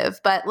expensive.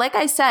 But like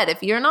I said,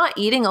 if you're not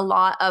eating a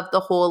lot of the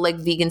whole like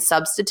vegan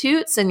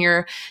substitutes and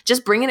you're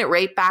just bringing it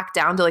right back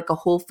down to like a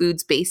Whole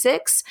Foods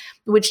basics,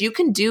 which you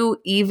can do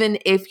even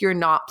if you're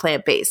not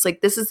plant-based.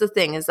 Like this is the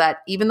thing, is that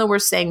even though we're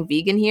saying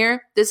vegan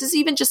here, this is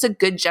even just a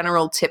good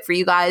general tip for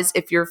you guys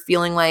if you're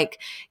feeling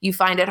like you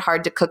find it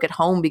hard to cook at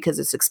home because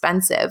it's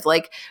expensive.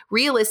 Like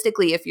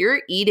realistically, if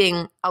you're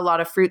eating a lot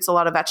of fruits, a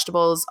lot of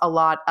vegetables, a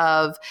lot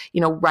of,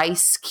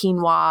 rice,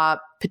 quinoa,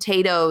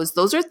 potatoes,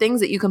 those are things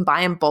that you can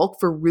buy in bulk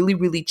for really,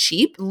 really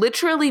cheap.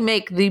 Literally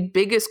make the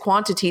biggest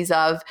quantities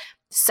of,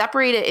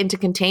 separate it into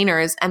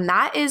containers, and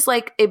that is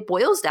like, it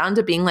boils down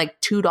to being like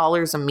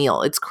 $2 a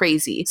meal. It's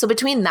crazy. So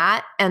between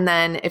that, and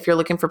then if you're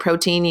looking for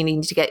protein, you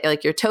need to get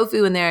like your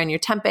tofu in there and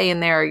your tempeh in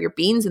there, or your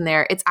beans in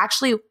there. It's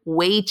actually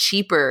way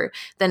cheaper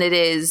than it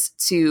is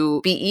to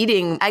be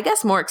eating, I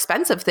guess, more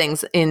expensive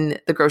things in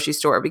the grocery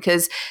store,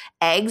 because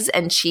eggs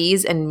and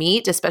cheese and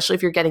meat, especially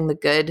if you're getting the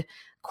good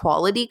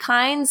quality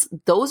kinds,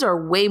 those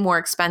are way more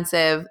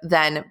expensive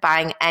than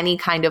buying any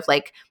kind of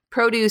like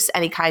produce,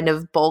 any kind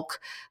of bulk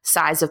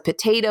size of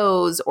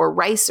potatoes or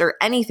rice or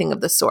anything of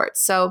the sort.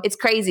 So it's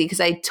crazy, because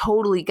I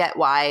totally get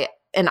why.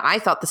 And I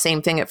thought the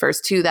same thing at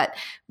first too, that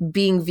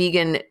being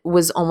vegan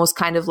was almost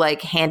kind of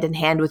like hand in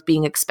hand with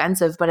being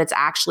expensive, but it's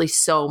actually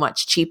so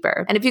much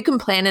cheaper. And if you can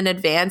plan in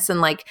advance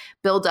and like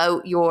build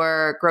out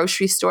your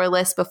grocery store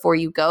list before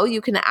you go, you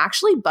can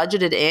actually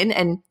budget it in,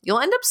 and you'll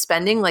end up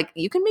spending, like,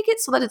 you can make it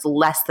so that it's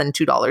less than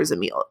 $2 a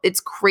meal. It's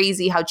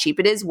crazy how cheap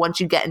it is once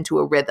you get into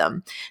a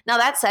rhythm. Now,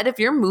 that said, if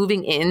you're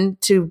moving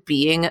into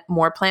being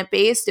more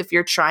plant-based, if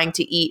you're trying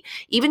to eat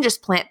even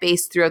just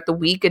plant-based throughout the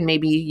week, and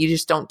maybe you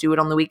just don't do it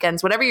on the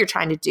weekends, whatever you're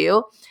trying to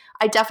do,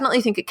 I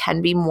definitely think it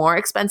can be more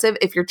expensive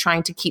if you're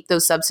trying to keep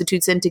those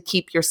substitutes in to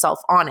keep yourself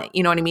on it.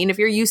 You know what I mean? If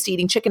you're used to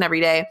eating chicken every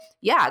day,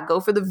 yeah,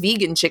 go for the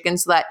vegan chicken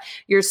so that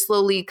you're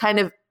slowly kind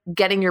of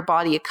getting your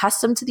body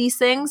accustomed to these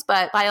things.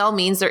 But by all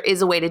means, there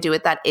is a way to do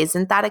it that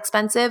isn't that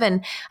expensive.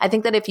 And I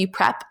think that if you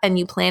prep and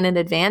you plan in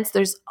advance,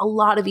 there's a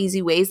lot of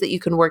easy ways that you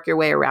can work your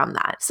way around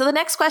that. So the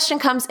next question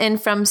comes in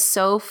from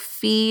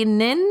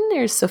Sophienin.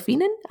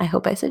 I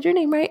hope I said your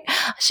name right.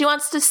 She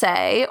wants to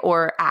say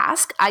or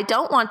ask, I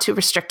don't want to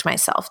restrict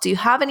myself. Do you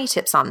have any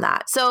tips on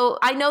that? So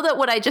I know that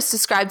what I just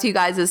described to you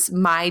guys is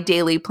my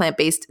daily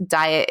plant-based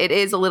diet. It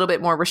is a little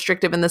bit more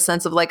restrictive in the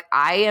sense of like,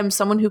 I am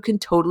someone who can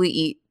totally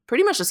eat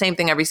pretty much the same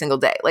thing every single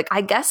day. Like,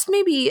 I guess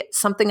maybe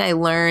something I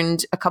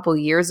learned a couple of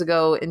years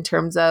ago in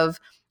terms of,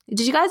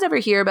 did you guys ever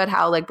hear about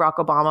how like Barack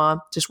Obama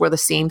just wore the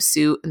same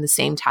suit and the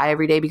same tie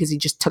every day because he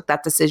just took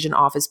that decision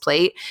off his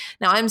plate?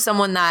 Now, I'm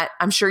someone that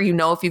I'm sure you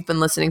know if you've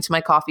been listening to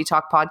my Coffee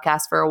Talk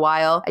podcast for a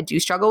while, I do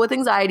struggle with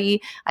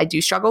anxiety. I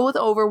do struggle with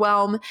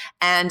overwhelm,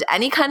 and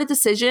any kind of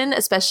decision,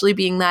 especially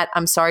being that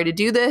I'm sorry to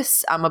do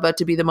this, I'm about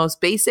to be the most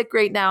basic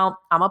right now.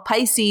 I'm a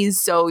Pisces.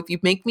 So if you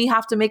make me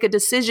have to make a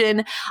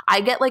decision,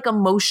 I get like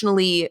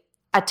emotionally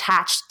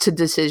attached to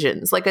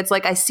decisions. Like, it's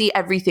like I see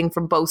everything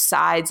from both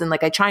sides, and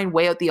like I try and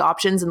weigh out the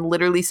options, and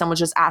literally someone's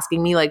just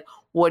asking me like,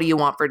 what do you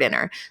want for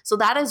dinner? So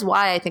that is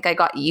why I think I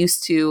got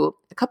used to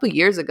a couple of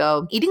years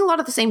ago eating a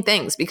lot of the same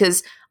things,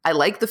 because I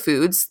like the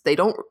foods. They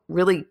don't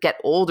really get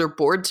old or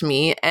bored to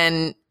me,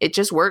 and it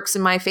just works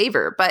in my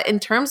favor. But in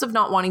terms of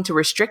not wanting to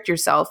restrict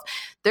yourself,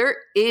 there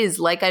is,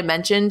 like I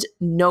mentioned,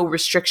 no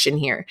restriction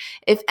here.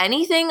 If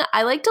anything,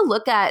 I like to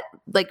look at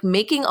like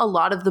making a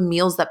lot of the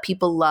meals that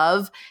people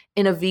love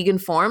in a vegan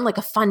form, like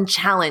a fun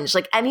challenge.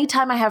 Like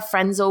anytime I have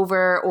friends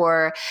over,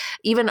 or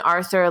even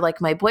Arthur, like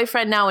my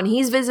boyfriend now, when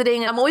he's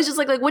visiting, I'm always just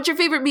like, what's your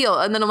favorite meal?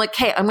 And then I'm like,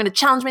 hey, I'm going to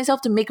challenge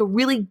myself to make a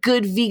really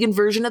good vegan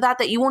version of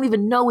that you won't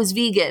even know is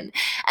vegan.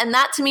 And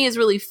that to me is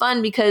really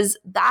fun, because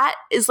that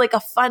is like a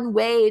fun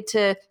way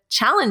to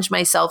challenge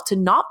myself to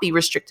not be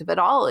restrictive at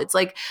all. It's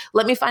like,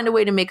 let me find a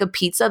way to make a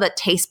pizza that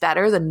tastes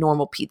better than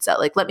normal pizza.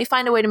 Like, let me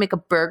find a way to make a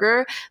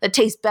burger that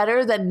tastes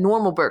better than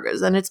normal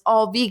burgers, and it's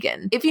all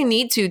vegan. If you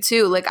need to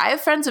too, like I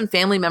have friends and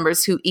family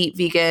members who eat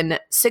vegan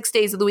 6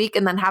 days of the week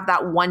and then have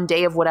that one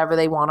day of whatever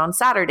they want on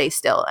Saturday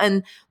still.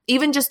 And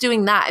even just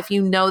doing that, if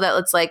you know that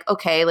it's like,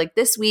 okay, like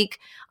this week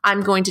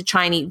I'm going to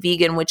try and eat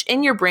vegan, which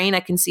in your brain, I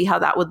can see how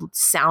that would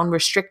sound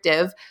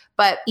restrictive,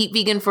 but eat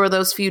vegan for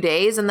those few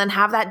days and then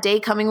have that day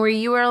coming where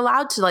you are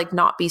allowed to like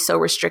not be so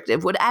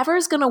restrictive. Whatever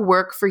is going to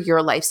work for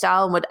your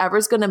lifestyle and whatever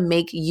is going to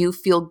make you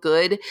feel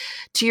good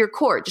to your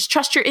core. Just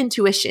trust your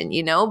intuition,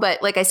 you know?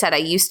 But like I said, I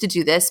used to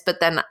do this,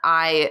 but then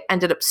I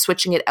ended up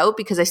switching it out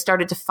because I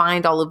started to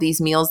find all of these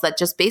meals that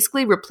just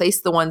basically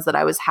replaced the ones that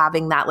I was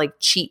having that like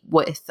cheat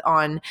with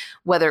on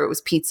whether it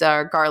was pizza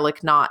or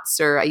garlic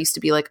knots, or I used to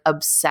be like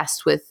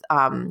obsessed with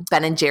Ben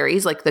and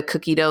Jerry's, like the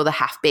cookie dough, the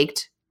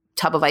half-baked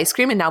tub of ice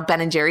cream. And now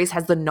Ben and Jerry's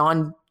has the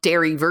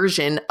dairy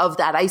version of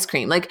that ice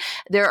cream. Like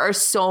there are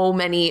so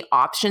many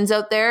options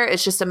out there.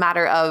 It's just a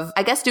matter of,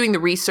 I guess, doing the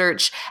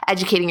research,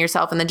 educating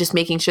yourself, and then just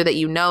making sure that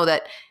you know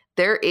that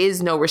there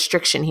is no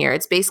restriction here.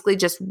 It's basically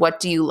just what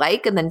do you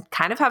like, and then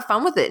kind of have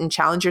fun with it and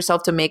challenge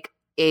yourself to make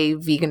a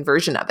vegan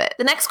version of it.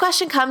 The next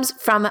question comes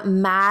from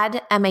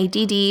Mad Madd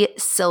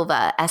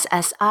Silva,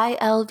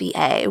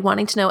 Silva,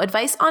 wanting to know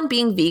advice on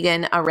being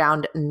vegan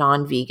around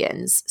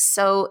non-vegans.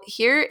 So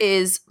here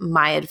is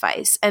my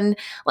advice. And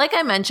like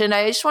I mentioned,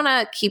 I just want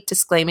to keep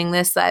disclaiming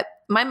this, that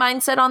my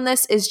mindset on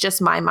this is just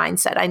my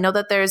mindset. I know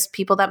that there's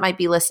people that might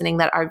be listening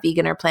that are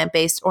vegan or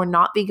plant-based or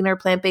not vegan or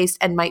plant-based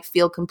and might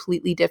feel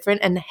completely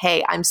different. And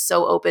hey, I'm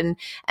so open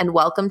and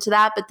welcome to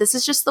that. But this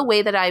is just the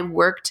way that I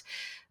worked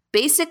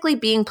basically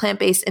being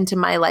plant-based into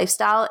my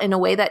lifestyle in a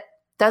way that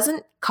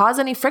doesn't cause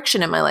any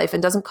friction in my life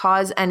and doesn't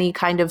cause any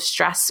kind of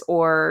stress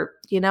or,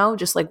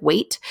 just like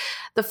weight.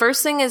 The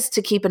first thing is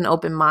to keep an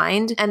open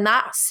mind. And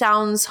that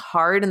sounds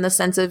hard in the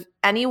sense of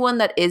anyone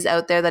that is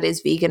out there that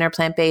is vegan or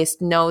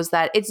plant-based knows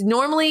that it's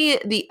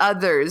normally the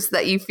others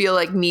that you feel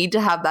like need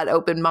to have that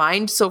open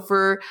mind. So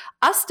for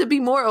us to be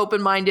more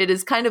open-minded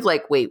is kind of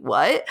like, wait,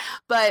 what?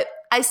 But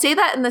I say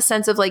that in the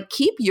sense of like,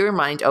 keep your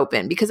mind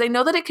open, because I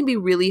know that it can be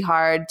really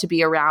hard to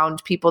be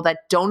around people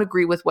that don't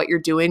agree with what you're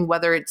doing,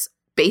 whether it's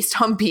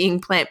based on being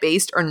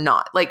plant-based or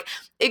not. Like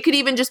it could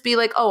even just be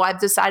like, oh, I've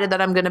decided that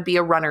I'm going to be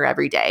a runner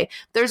every day.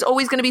 There's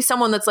always going to be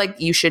someone that's like,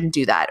 you shouldn't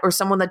do that. Or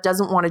someone that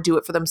doesn't want to do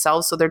it for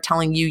themselves. So they're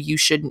telling you, you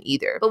shouldn't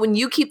either. But when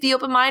you keep the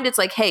open mind, it's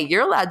like, hey,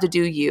 you're allowed to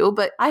do you,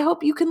 but I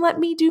hope you can let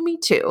me do me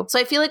too. So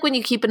I feel like when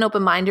you keep an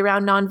open mind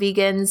around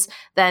non-vegans,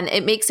 then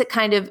it makes it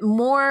kind of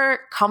more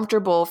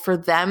comfortable for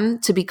them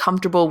to be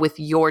comfortable with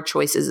your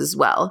choices as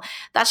well.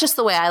 That's just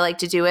the way I like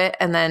to do it.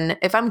 And then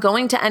if I'm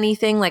going to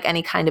anything, like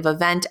any kind of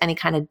event, any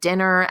kind of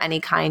dinner, any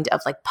kind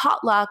of like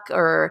potluck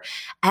or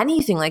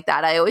anything like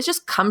that, I always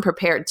just come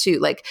prepared too.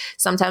 Like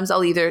sometimes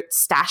I'll either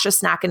stash a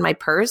snack in my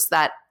purse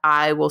that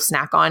I will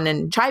snack on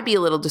and try to be a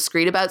little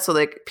discreet about so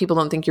like people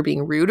don't think you're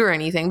being rude or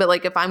anything. But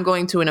like if I'm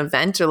going to an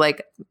event or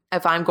like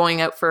if I'm going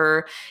out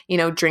for,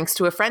 drinks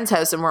to a friend's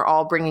house and we're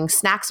all bringing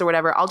snacks or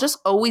whatever, I'll just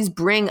always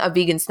bring a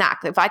vegan snack.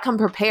 If I come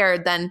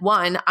prepared, then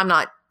one, I'm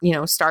not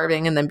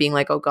starving and then being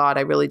like, oh God,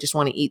 I really just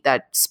want to eat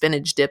that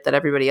spinach dip that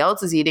everybody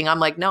else is eating. I'm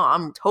like, no,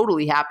 I'm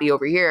totally happy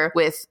over here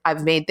with,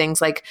 I've made things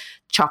like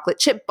chocolate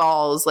chip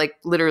balls, like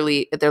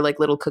literally they're like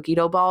little cookie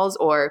dough balls,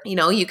 or,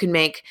 you can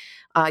make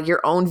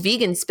your own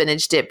vegan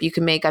spinach dip.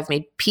 I've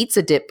made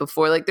pizza dip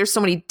before. Like there's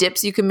so many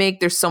dips you can make.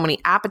 There's so many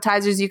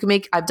appetizers you can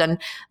make. I've done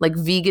like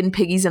vegan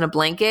piggies in a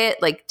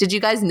blanket. Like, did you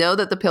guys know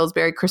that the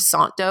Pillsbury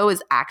croissant dough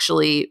is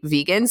actually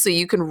vegan? So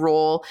you can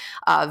roll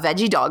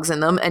veggie dogs in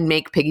them and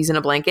make piggies in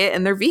a blanket,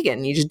 and they're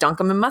vegan. You just dunk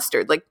them in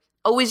mustard. Like,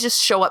 always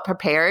just show up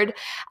prepared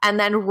and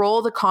then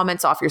roll the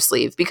comments off your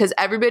sleeve, because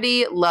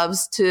everybody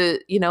loves to,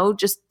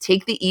 just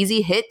take the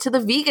easy hit to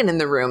the vegan in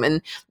the room.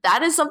 And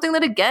that is something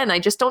that, again, I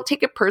just don't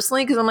take it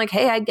personally, because I'm like,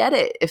 hey, I get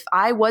it. If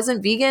I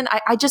wasn't vegan,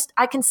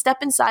 I can step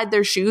inside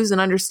their shoes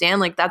and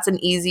understand like that's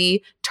an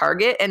easy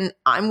target, and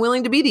I'm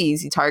willing to be the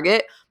easy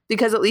target,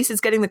 because at least it's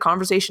getting the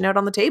conversation out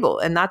on the table.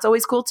 And that's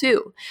always cool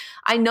too.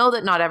 I know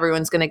that not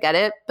everyone's going to get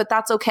it, but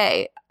that's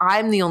okay.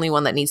 I'm the only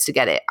one that needs to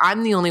get it.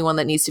 I'm the only one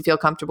that needs to feel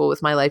comfortable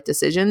with my life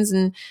decisions.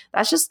 And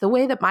that's just the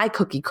way that my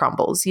cookie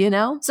crumbles,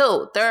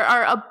 So there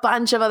are a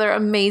bunch of other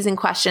amazing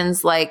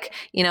questions like,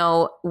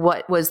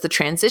 what was the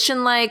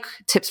transition like?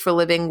 Tips for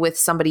living with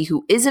somebody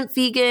who isn't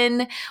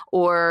vegan,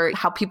 or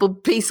how people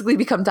basically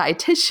become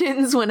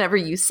dietitians whenever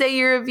you say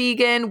you're a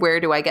vegan. Where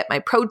do I get my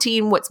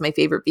protein? What's my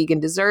favorite vegan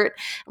dessert?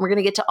 And we're going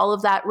to get to all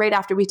of that right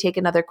after we take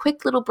another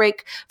quick little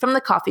break from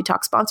the Coffee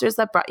Talk sponsors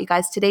that brought you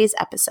guys today's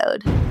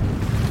episode.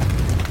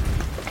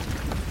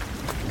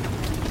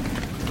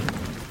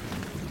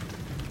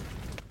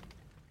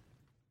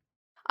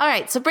 All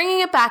right, so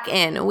bringing it back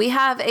in, we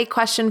have a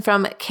question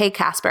from K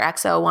Casper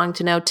XO wanting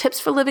to know tips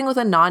for living with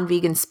a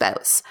non-vegan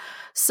spouse.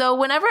 So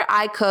whenever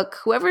I cook,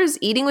 whoever's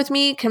eating with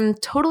me can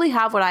totally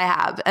have what I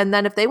have. And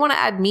then if they want to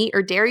add meat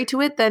or dairy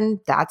to it, then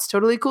that's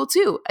totally cool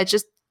too.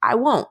 I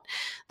won't.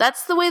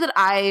 That's the way that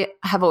I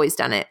have always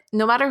done it.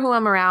 No matter who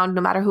I'm around,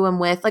 no matter who I'm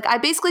with, like I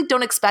basically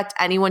don't expect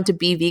anyone to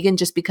be vegan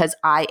just because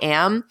I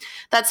am.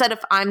 That said,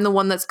 if I'm the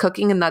one that's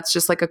cooking and that's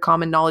just like a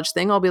common knowledge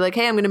thing, I'll be like,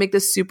 hey, I'm going to make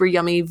this super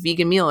yummy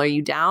vegan meal. Are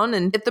you down?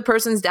 And if the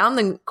person's down,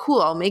 then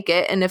cool, I'll make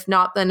it. And if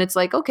not, then it's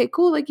like, okay,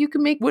 cool. Like you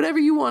can make whatever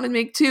you want to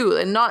make too.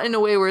 And not in a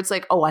way where it's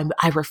like, oh,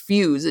 I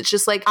refuse. It's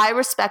just like, I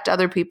respect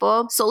other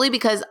people solely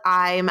because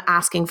I'm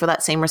asking for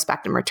that same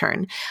respect in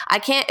return. I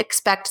can't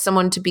expect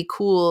someone to be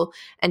cool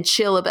and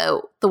chill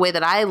about the way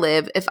that I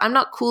live if I'm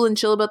not cool and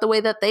chill about the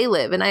way that they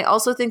live. And I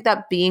also think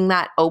that being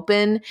that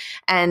open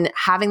and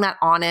having that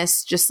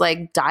honest, just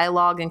like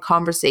dialogue and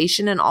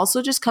conversation, and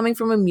also just coming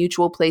from a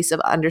mutual place of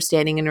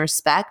understanding and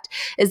respect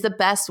is the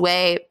best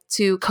way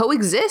to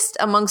coexist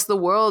amongst the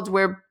world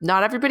where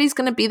not everybody's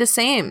going to be the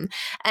same.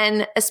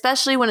 And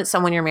especially when it's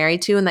someone you're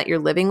married to and that you're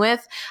living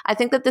with, I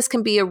think that this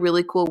can be a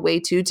really cool way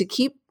to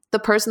keep the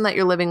person that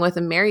you're living with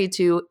and married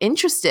to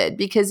interested.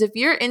 Because if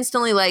you're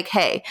instantly like,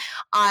 hey,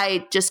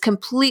 I just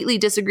completely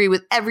disagree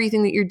with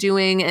everything that you're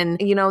doing, and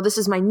this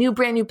is my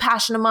brand new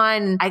passion of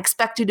mine, and I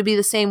expect you to be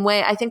the same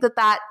way, I think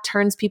that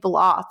turns people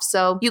off.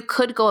 So you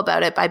could go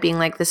about it by being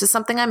like, this is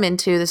something I'm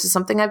into, this is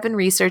something I've been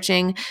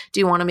researching, do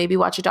you want to maybe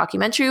watch a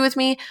documentary with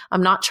me?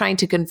 I'm not trying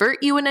to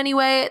convert you in any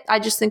way, I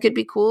just think it'd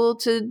be cool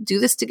to do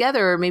this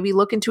together, or maybe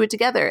look into it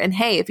together. And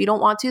hey, if you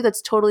don't want to,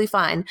 that's totally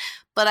fine.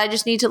 But I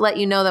just need to let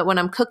you know that when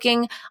I'm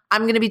cooking,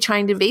 I'm going to be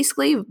trying to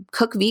basically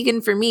cook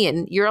vegan for me,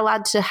 and you're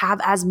allowed to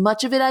have as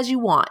much of it as you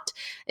want.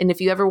 And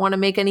if you ever want to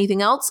make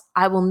anything else,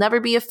 I will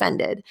never be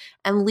offended.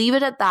 And leave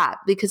it at that,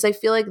 because I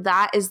feel like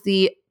that is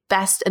the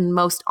best and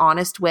most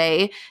honest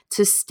way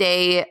to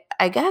stay,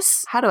 I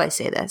guess, how do I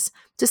say this?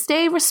 To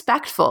stay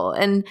respectful,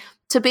 and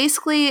to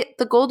basically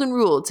the golden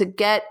rule, to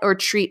get or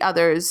treat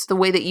others the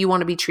way that you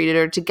want to be treated,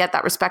 or to get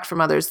that respect from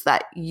others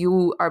that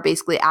you are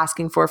basically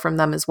asking for from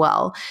them as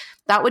well.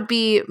 That would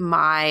be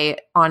my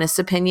honest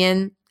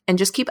opinion. And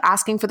just keep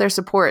asking for their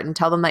support, and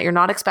tell them that you're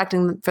not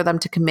expecting for them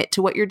to commit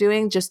to what you're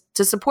doing, just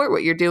to support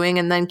what you're doing,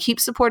 and then keep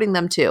supporting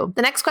them too.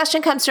 The next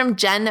question comes from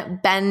Jen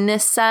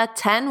Benissa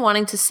 10,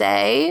 wanting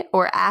to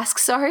ask,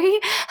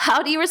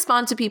 how do you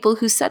respond to people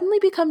who suddenly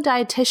become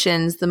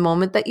dietitians the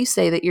moment that you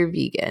say that you're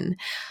vegan?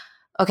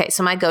 Okay,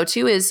 so my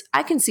go-to is,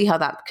 I can see how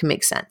that can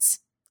make sense.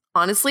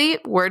 Honestly,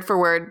 word for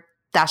word,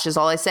 that's just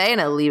all I say, and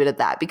I leave it at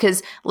that.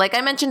 Because like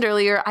I mentioned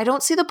earlier, I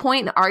don't see the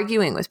point in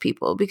arguing with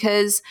people,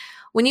 because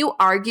when you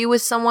argue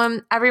with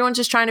someone, everyone's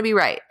just trying to be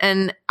right.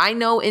 And I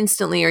know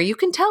instantly, or you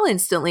can tell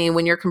instantly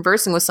when you're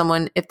conversing with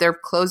someone, if they're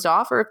closed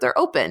off or if they're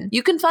open.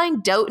 You can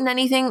find doubt in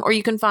anything, or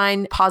you can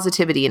find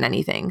positivity in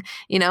anything.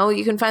 You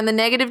can find the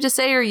negative to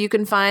say, or you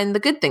can find the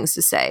good things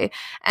to say.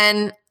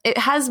 And it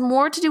has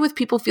more to do with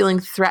people feeling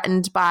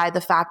threatened by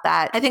the fact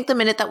that I think the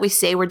minute that we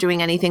say we're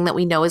doing anything that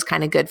we know is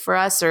kind of good for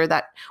us, or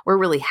that we're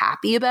really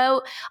happy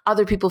about,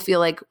 other people feel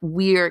like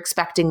we're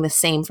expecting the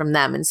same from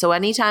them. And so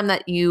anytime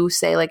that you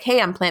say like,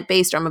 hey, I'm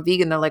plant-based, or I'm a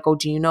vegan, they're like, oh,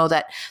 do you know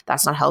that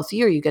that's not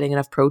healthy? Are you getting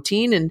enough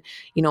protein? And,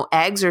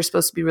 eggs are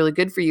supposed to be really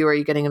good for you. Are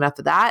you getting enough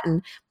of that?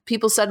 And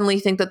people suddenly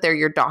think that they're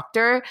your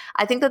doctor.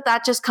 I think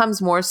that just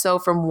comes more so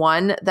from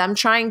them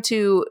trying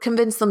to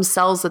convince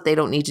themselves that they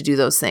don't need to do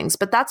those things.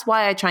 But that's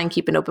why I try and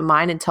keep an open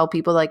mind and tell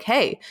people like,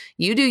 hey,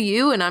 you do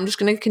you, and I'm just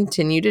going to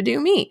continue to do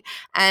me.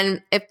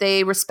 And if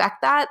they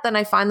respect that, then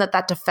I find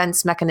that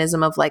defense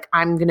mechanism of like,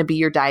 I'm going to be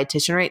your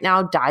dietitian right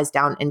now dies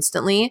down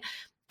instantly.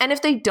 And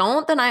if they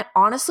don't, then I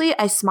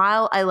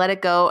smile, I let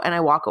it go, and I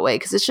walk away,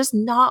 because it's just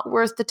not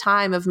worth the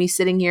time of me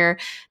sitting here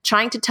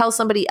trying to tell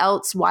somebody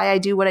else why I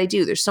do what I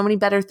do. There's so many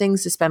better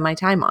things to spend my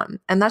time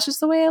on. And that's just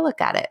the way I look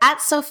at it. At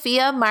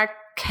Sophia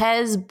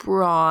Marquez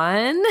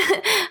Braun,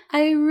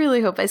 I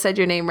really hope I said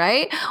your name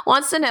right,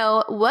 wants to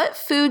know, what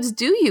foods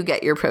do you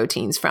get your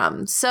proteins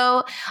from?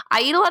 So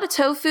I eat a lot of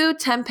tofu,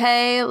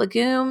 tempeh,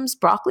 legumes.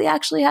 Broccoli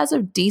actually has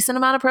a decent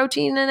amount of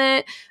protein in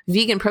it,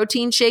 vegan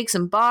protein shakes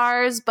and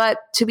bars. But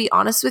to be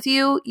honest with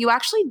you, you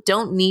actually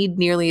don't need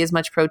nearly as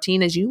much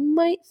protein as you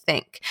might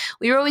think.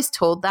 We were always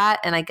told that,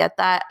 and I get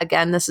that.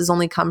 Again, this has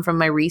only come from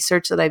my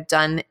research that I've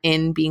done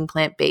in being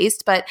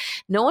plant-based, but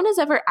no one has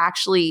ever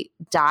actually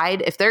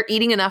died if they're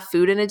eating enough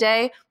food in a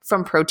day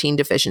from protein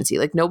deficiency.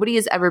 Like, nobody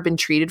has ever been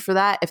treated for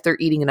that if they're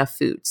eating enough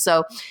food.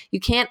 So you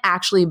can't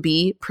actually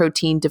be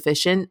protein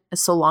deficient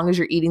so long as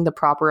you're eating the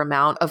proper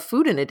amount of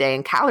food in a day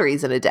and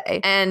calories in a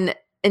day. And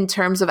in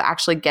terms of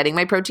actually getting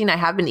my protein, I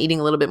have been eating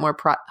a little bit more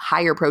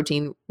higher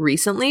protein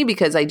recently,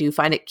 because I do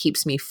find it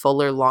keeps me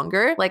fuller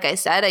longer. Like I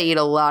said, I eat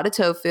a lot of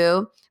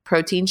tofu.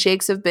 Protein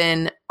shakes have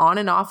been on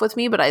and off with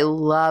me, but I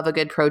love a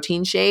good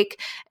protein shake.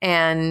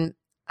 And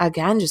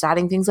again, just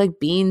adding things like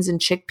beans and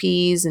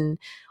chickpeas and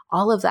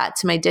all of that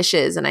to my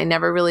dishes. And I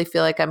never really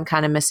feel like I'm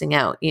kind of missing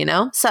out,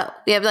 So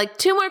we have like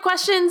 2 more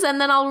questions,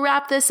 and then I'll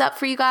wrap this up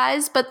for you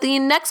guys. But the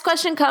next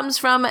question comes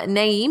from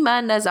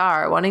Naima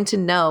Nazar, wanting to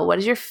know, what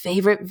is your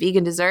favorite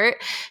vegan dessert?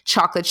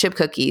 Chocolate chip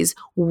cookies,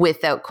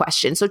 without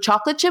question. So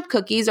chocolate chip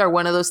cookies are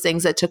one of those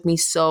things that took me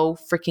so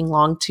freaking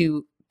long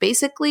to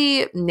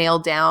basically nail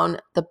down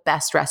the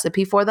best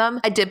recipe for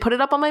them. I did put it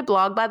up on my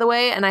blog, by the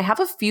way, and I have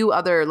a few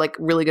other like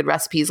really good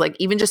recipes, like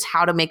even just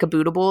how to make a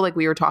bootable, like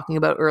we were talking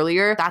about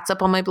earlier. That's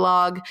up on my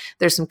blog.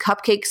 There's some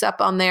cupcakes up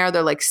on there.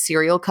 They're like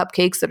cereal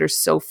cupcakes that are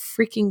so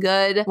freaking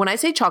good. When I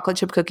say chocolate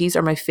chip cookies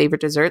are my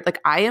favorite dessert, like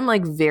I am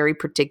like very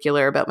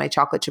particular about my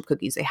chocolate chip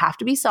cookies. They have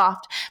to be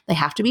soft. They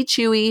have to be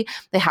chewy.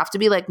 They have to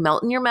be like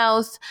melt in your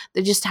mouth.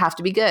 They just have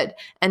to be good.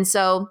 And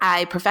so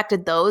I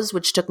perfected those,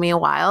 which took me a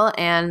while,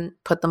 and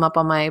put them up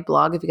on my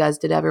blog if you guys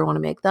did ever want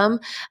to make them.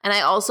 And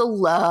I also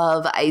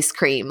love ice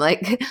cream.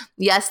 Like,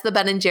 yes, the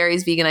Ben &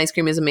 Jerry's vegan ice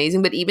cream is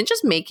amazing, but even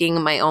just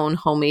making my own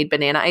homemade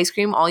banana ice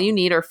cream, all you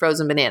need are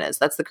frozen bananas.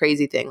 That's the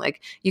crazy thing.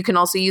 Like, you can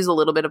also use a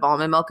little bit of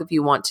almond milk if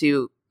you want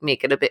to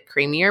make it a bit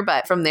creamier.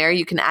 But from there,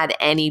 you can add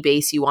any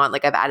base you want.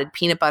 Like I've added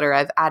peanut butter,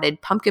 I've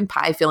added pumpkin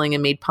pie filling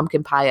and made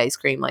pumpkin pie ice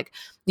cream. Like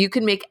you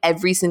can make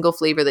every single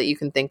flavor that you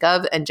can think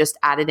of and just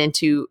add it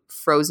into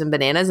frozen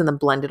bananas and then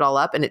blend it all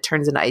up and it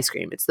turns into ice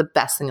cream. It's the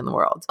best thing in the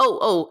world.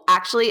 Oh,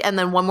 actually, and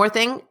then one more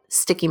thing,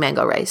 sticky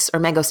mango rice or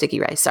mango sticky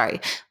rice. Sorry.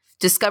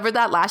 Discovered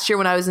that last year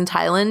when I was in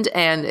Thailand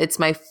and it's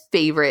my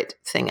favorite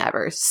thing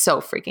ever. So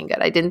freaking good.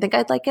 I didn't think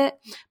I'd like it,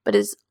 but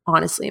it's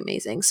honestly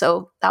amazing.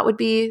 So that would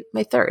be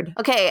my third.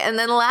 Okay. And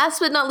then last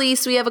but not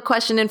least, we have a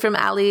question in from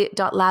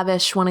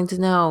Ali.Lavish wanting to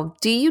know,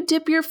 do you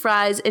dip your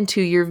fries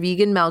into your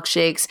vegan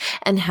milkshakes?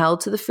 And hell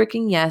to the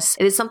freaking yes.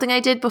 It is something I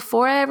did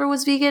before I ever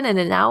was vegan.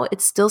 And now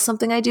it's still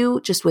something I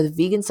do just with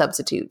vegan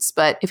substitutes.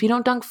 But if you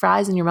don't dunk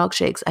fries in your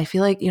milkshakes, I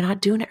feel like you're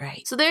not doing it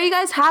right. So there you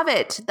guys have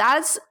it.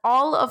 That's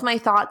all of my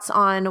thoughts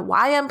on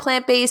why I'm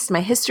plant-based,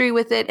 my history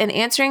with it, and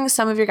answering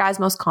some of your guys'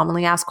 most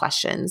commonly asked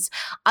questions.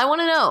 I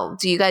want to know,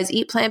 do you guys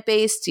eat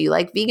plant-based? Do you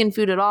like vegan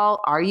food at all?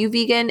 Are you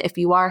vegan? If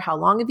you are, how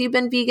long have you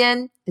been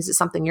vegan? Is it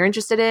something you're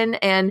interested in?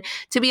 And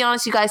to be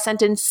honest, you guys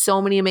sent in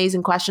so many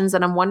amazing questions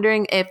that I'm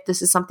wondering if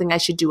this is something I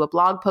should do a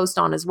blog post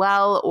on as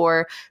well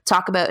or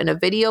talk about in a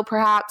video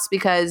perhaps,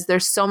 because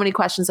there's so many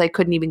questions I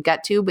couldn't even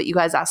get to, but you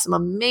guys asked some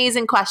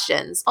amazing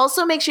questions.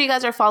 Also, make sure you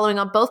guys are following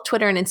on both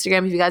Twitter and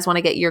Instagram if you guys want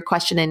to get your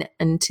question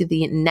into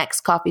the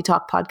next Coffee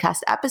Talk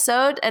podcast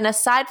episode. And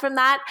aside from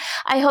that,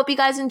 I hope you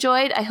guys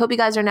enjoyed. I hope you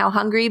guys are now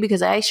hungry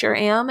because I sure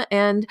am.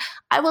 And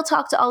I will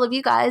talk to all of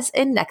you guys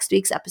in next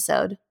week's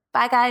episode.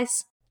 Bye,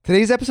 guys.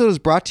 Today's episode is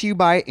brought to you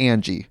by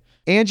Angie.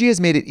 Angie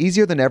has made it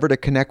easier than ever to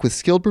connect with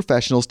skilled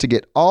professionals to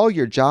get all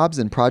your jobs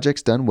and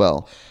projects done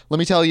well. Let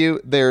me tell you,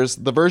 there's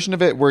the version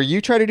of it where you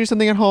try to do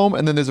something at home,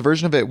 and then there's a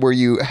version of it where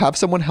you have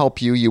someone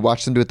help you, you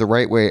watch them do it the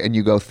right way, and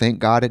you go, thank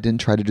God I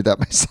didn't try to do that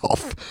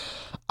myself.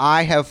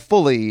 I have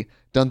fully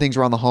done things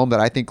around the home that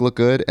I think look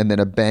good, and then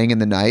a bang in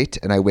the night,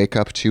 and I wake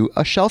up to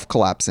a shelf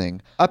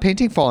collapsing, a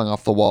painting falling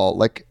off the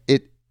wall.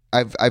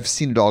 I've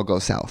seen it all go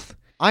south.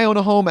 I own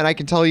a home, and I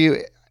can tell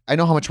you, I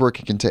know how much work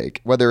it can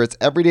take. Whether it's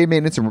everyday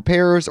maintenance and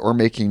repairs or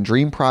making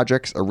dream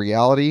projects a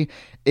reality,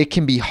 it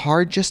can be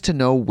hard just to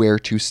know where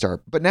to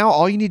start. But now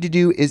all you need to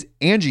do is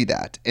Angie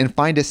that and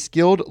find a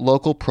skilled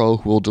local pro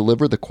who will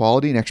deliver the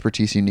quality and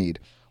expertise you need.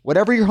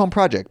 Whatever your home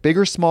project, big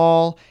or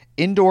small,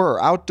 indoor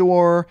or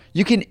outdoor,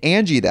 you can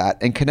Angie that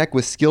and connect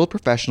with skilled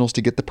professionals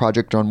to get the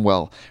project done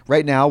well.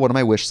 Right now, one of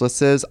my wish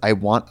lists is I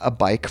want a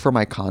bike for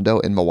my condo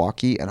in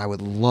Milwaukee, and I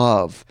would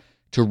love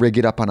to rig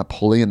it up on a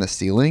pulley in the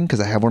ceiling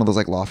because I have one of those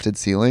like lofted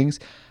ceilings,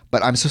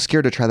 but I'm so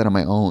scared to try that on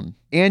my own.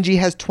 Angie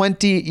has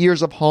 20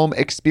 years of home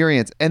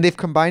experience, and they've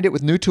combined it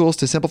with new tools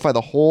to simplify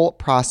the whole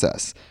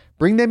process.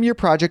 Bring them your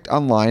project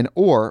online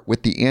or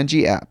with the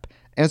Angie app.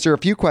 Answer a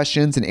few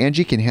questions and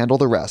Angie can handle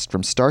the rest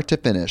from start to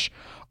finish,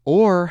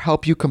 or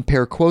help you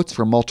compare quotes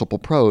from multiple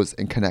pros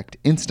and connect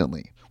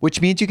instantly,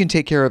 which means you can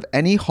take care of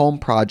any home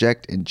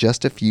project in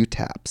just a few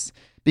taps.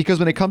 Because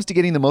when it comes to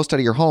getting the most out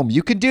of your home,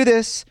 you can do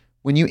this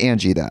when you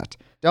Angie that.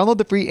 Download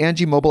the free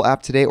Angie mobile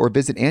app today or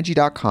visit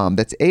Angie.com.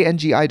 That's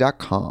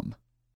ANGI.com.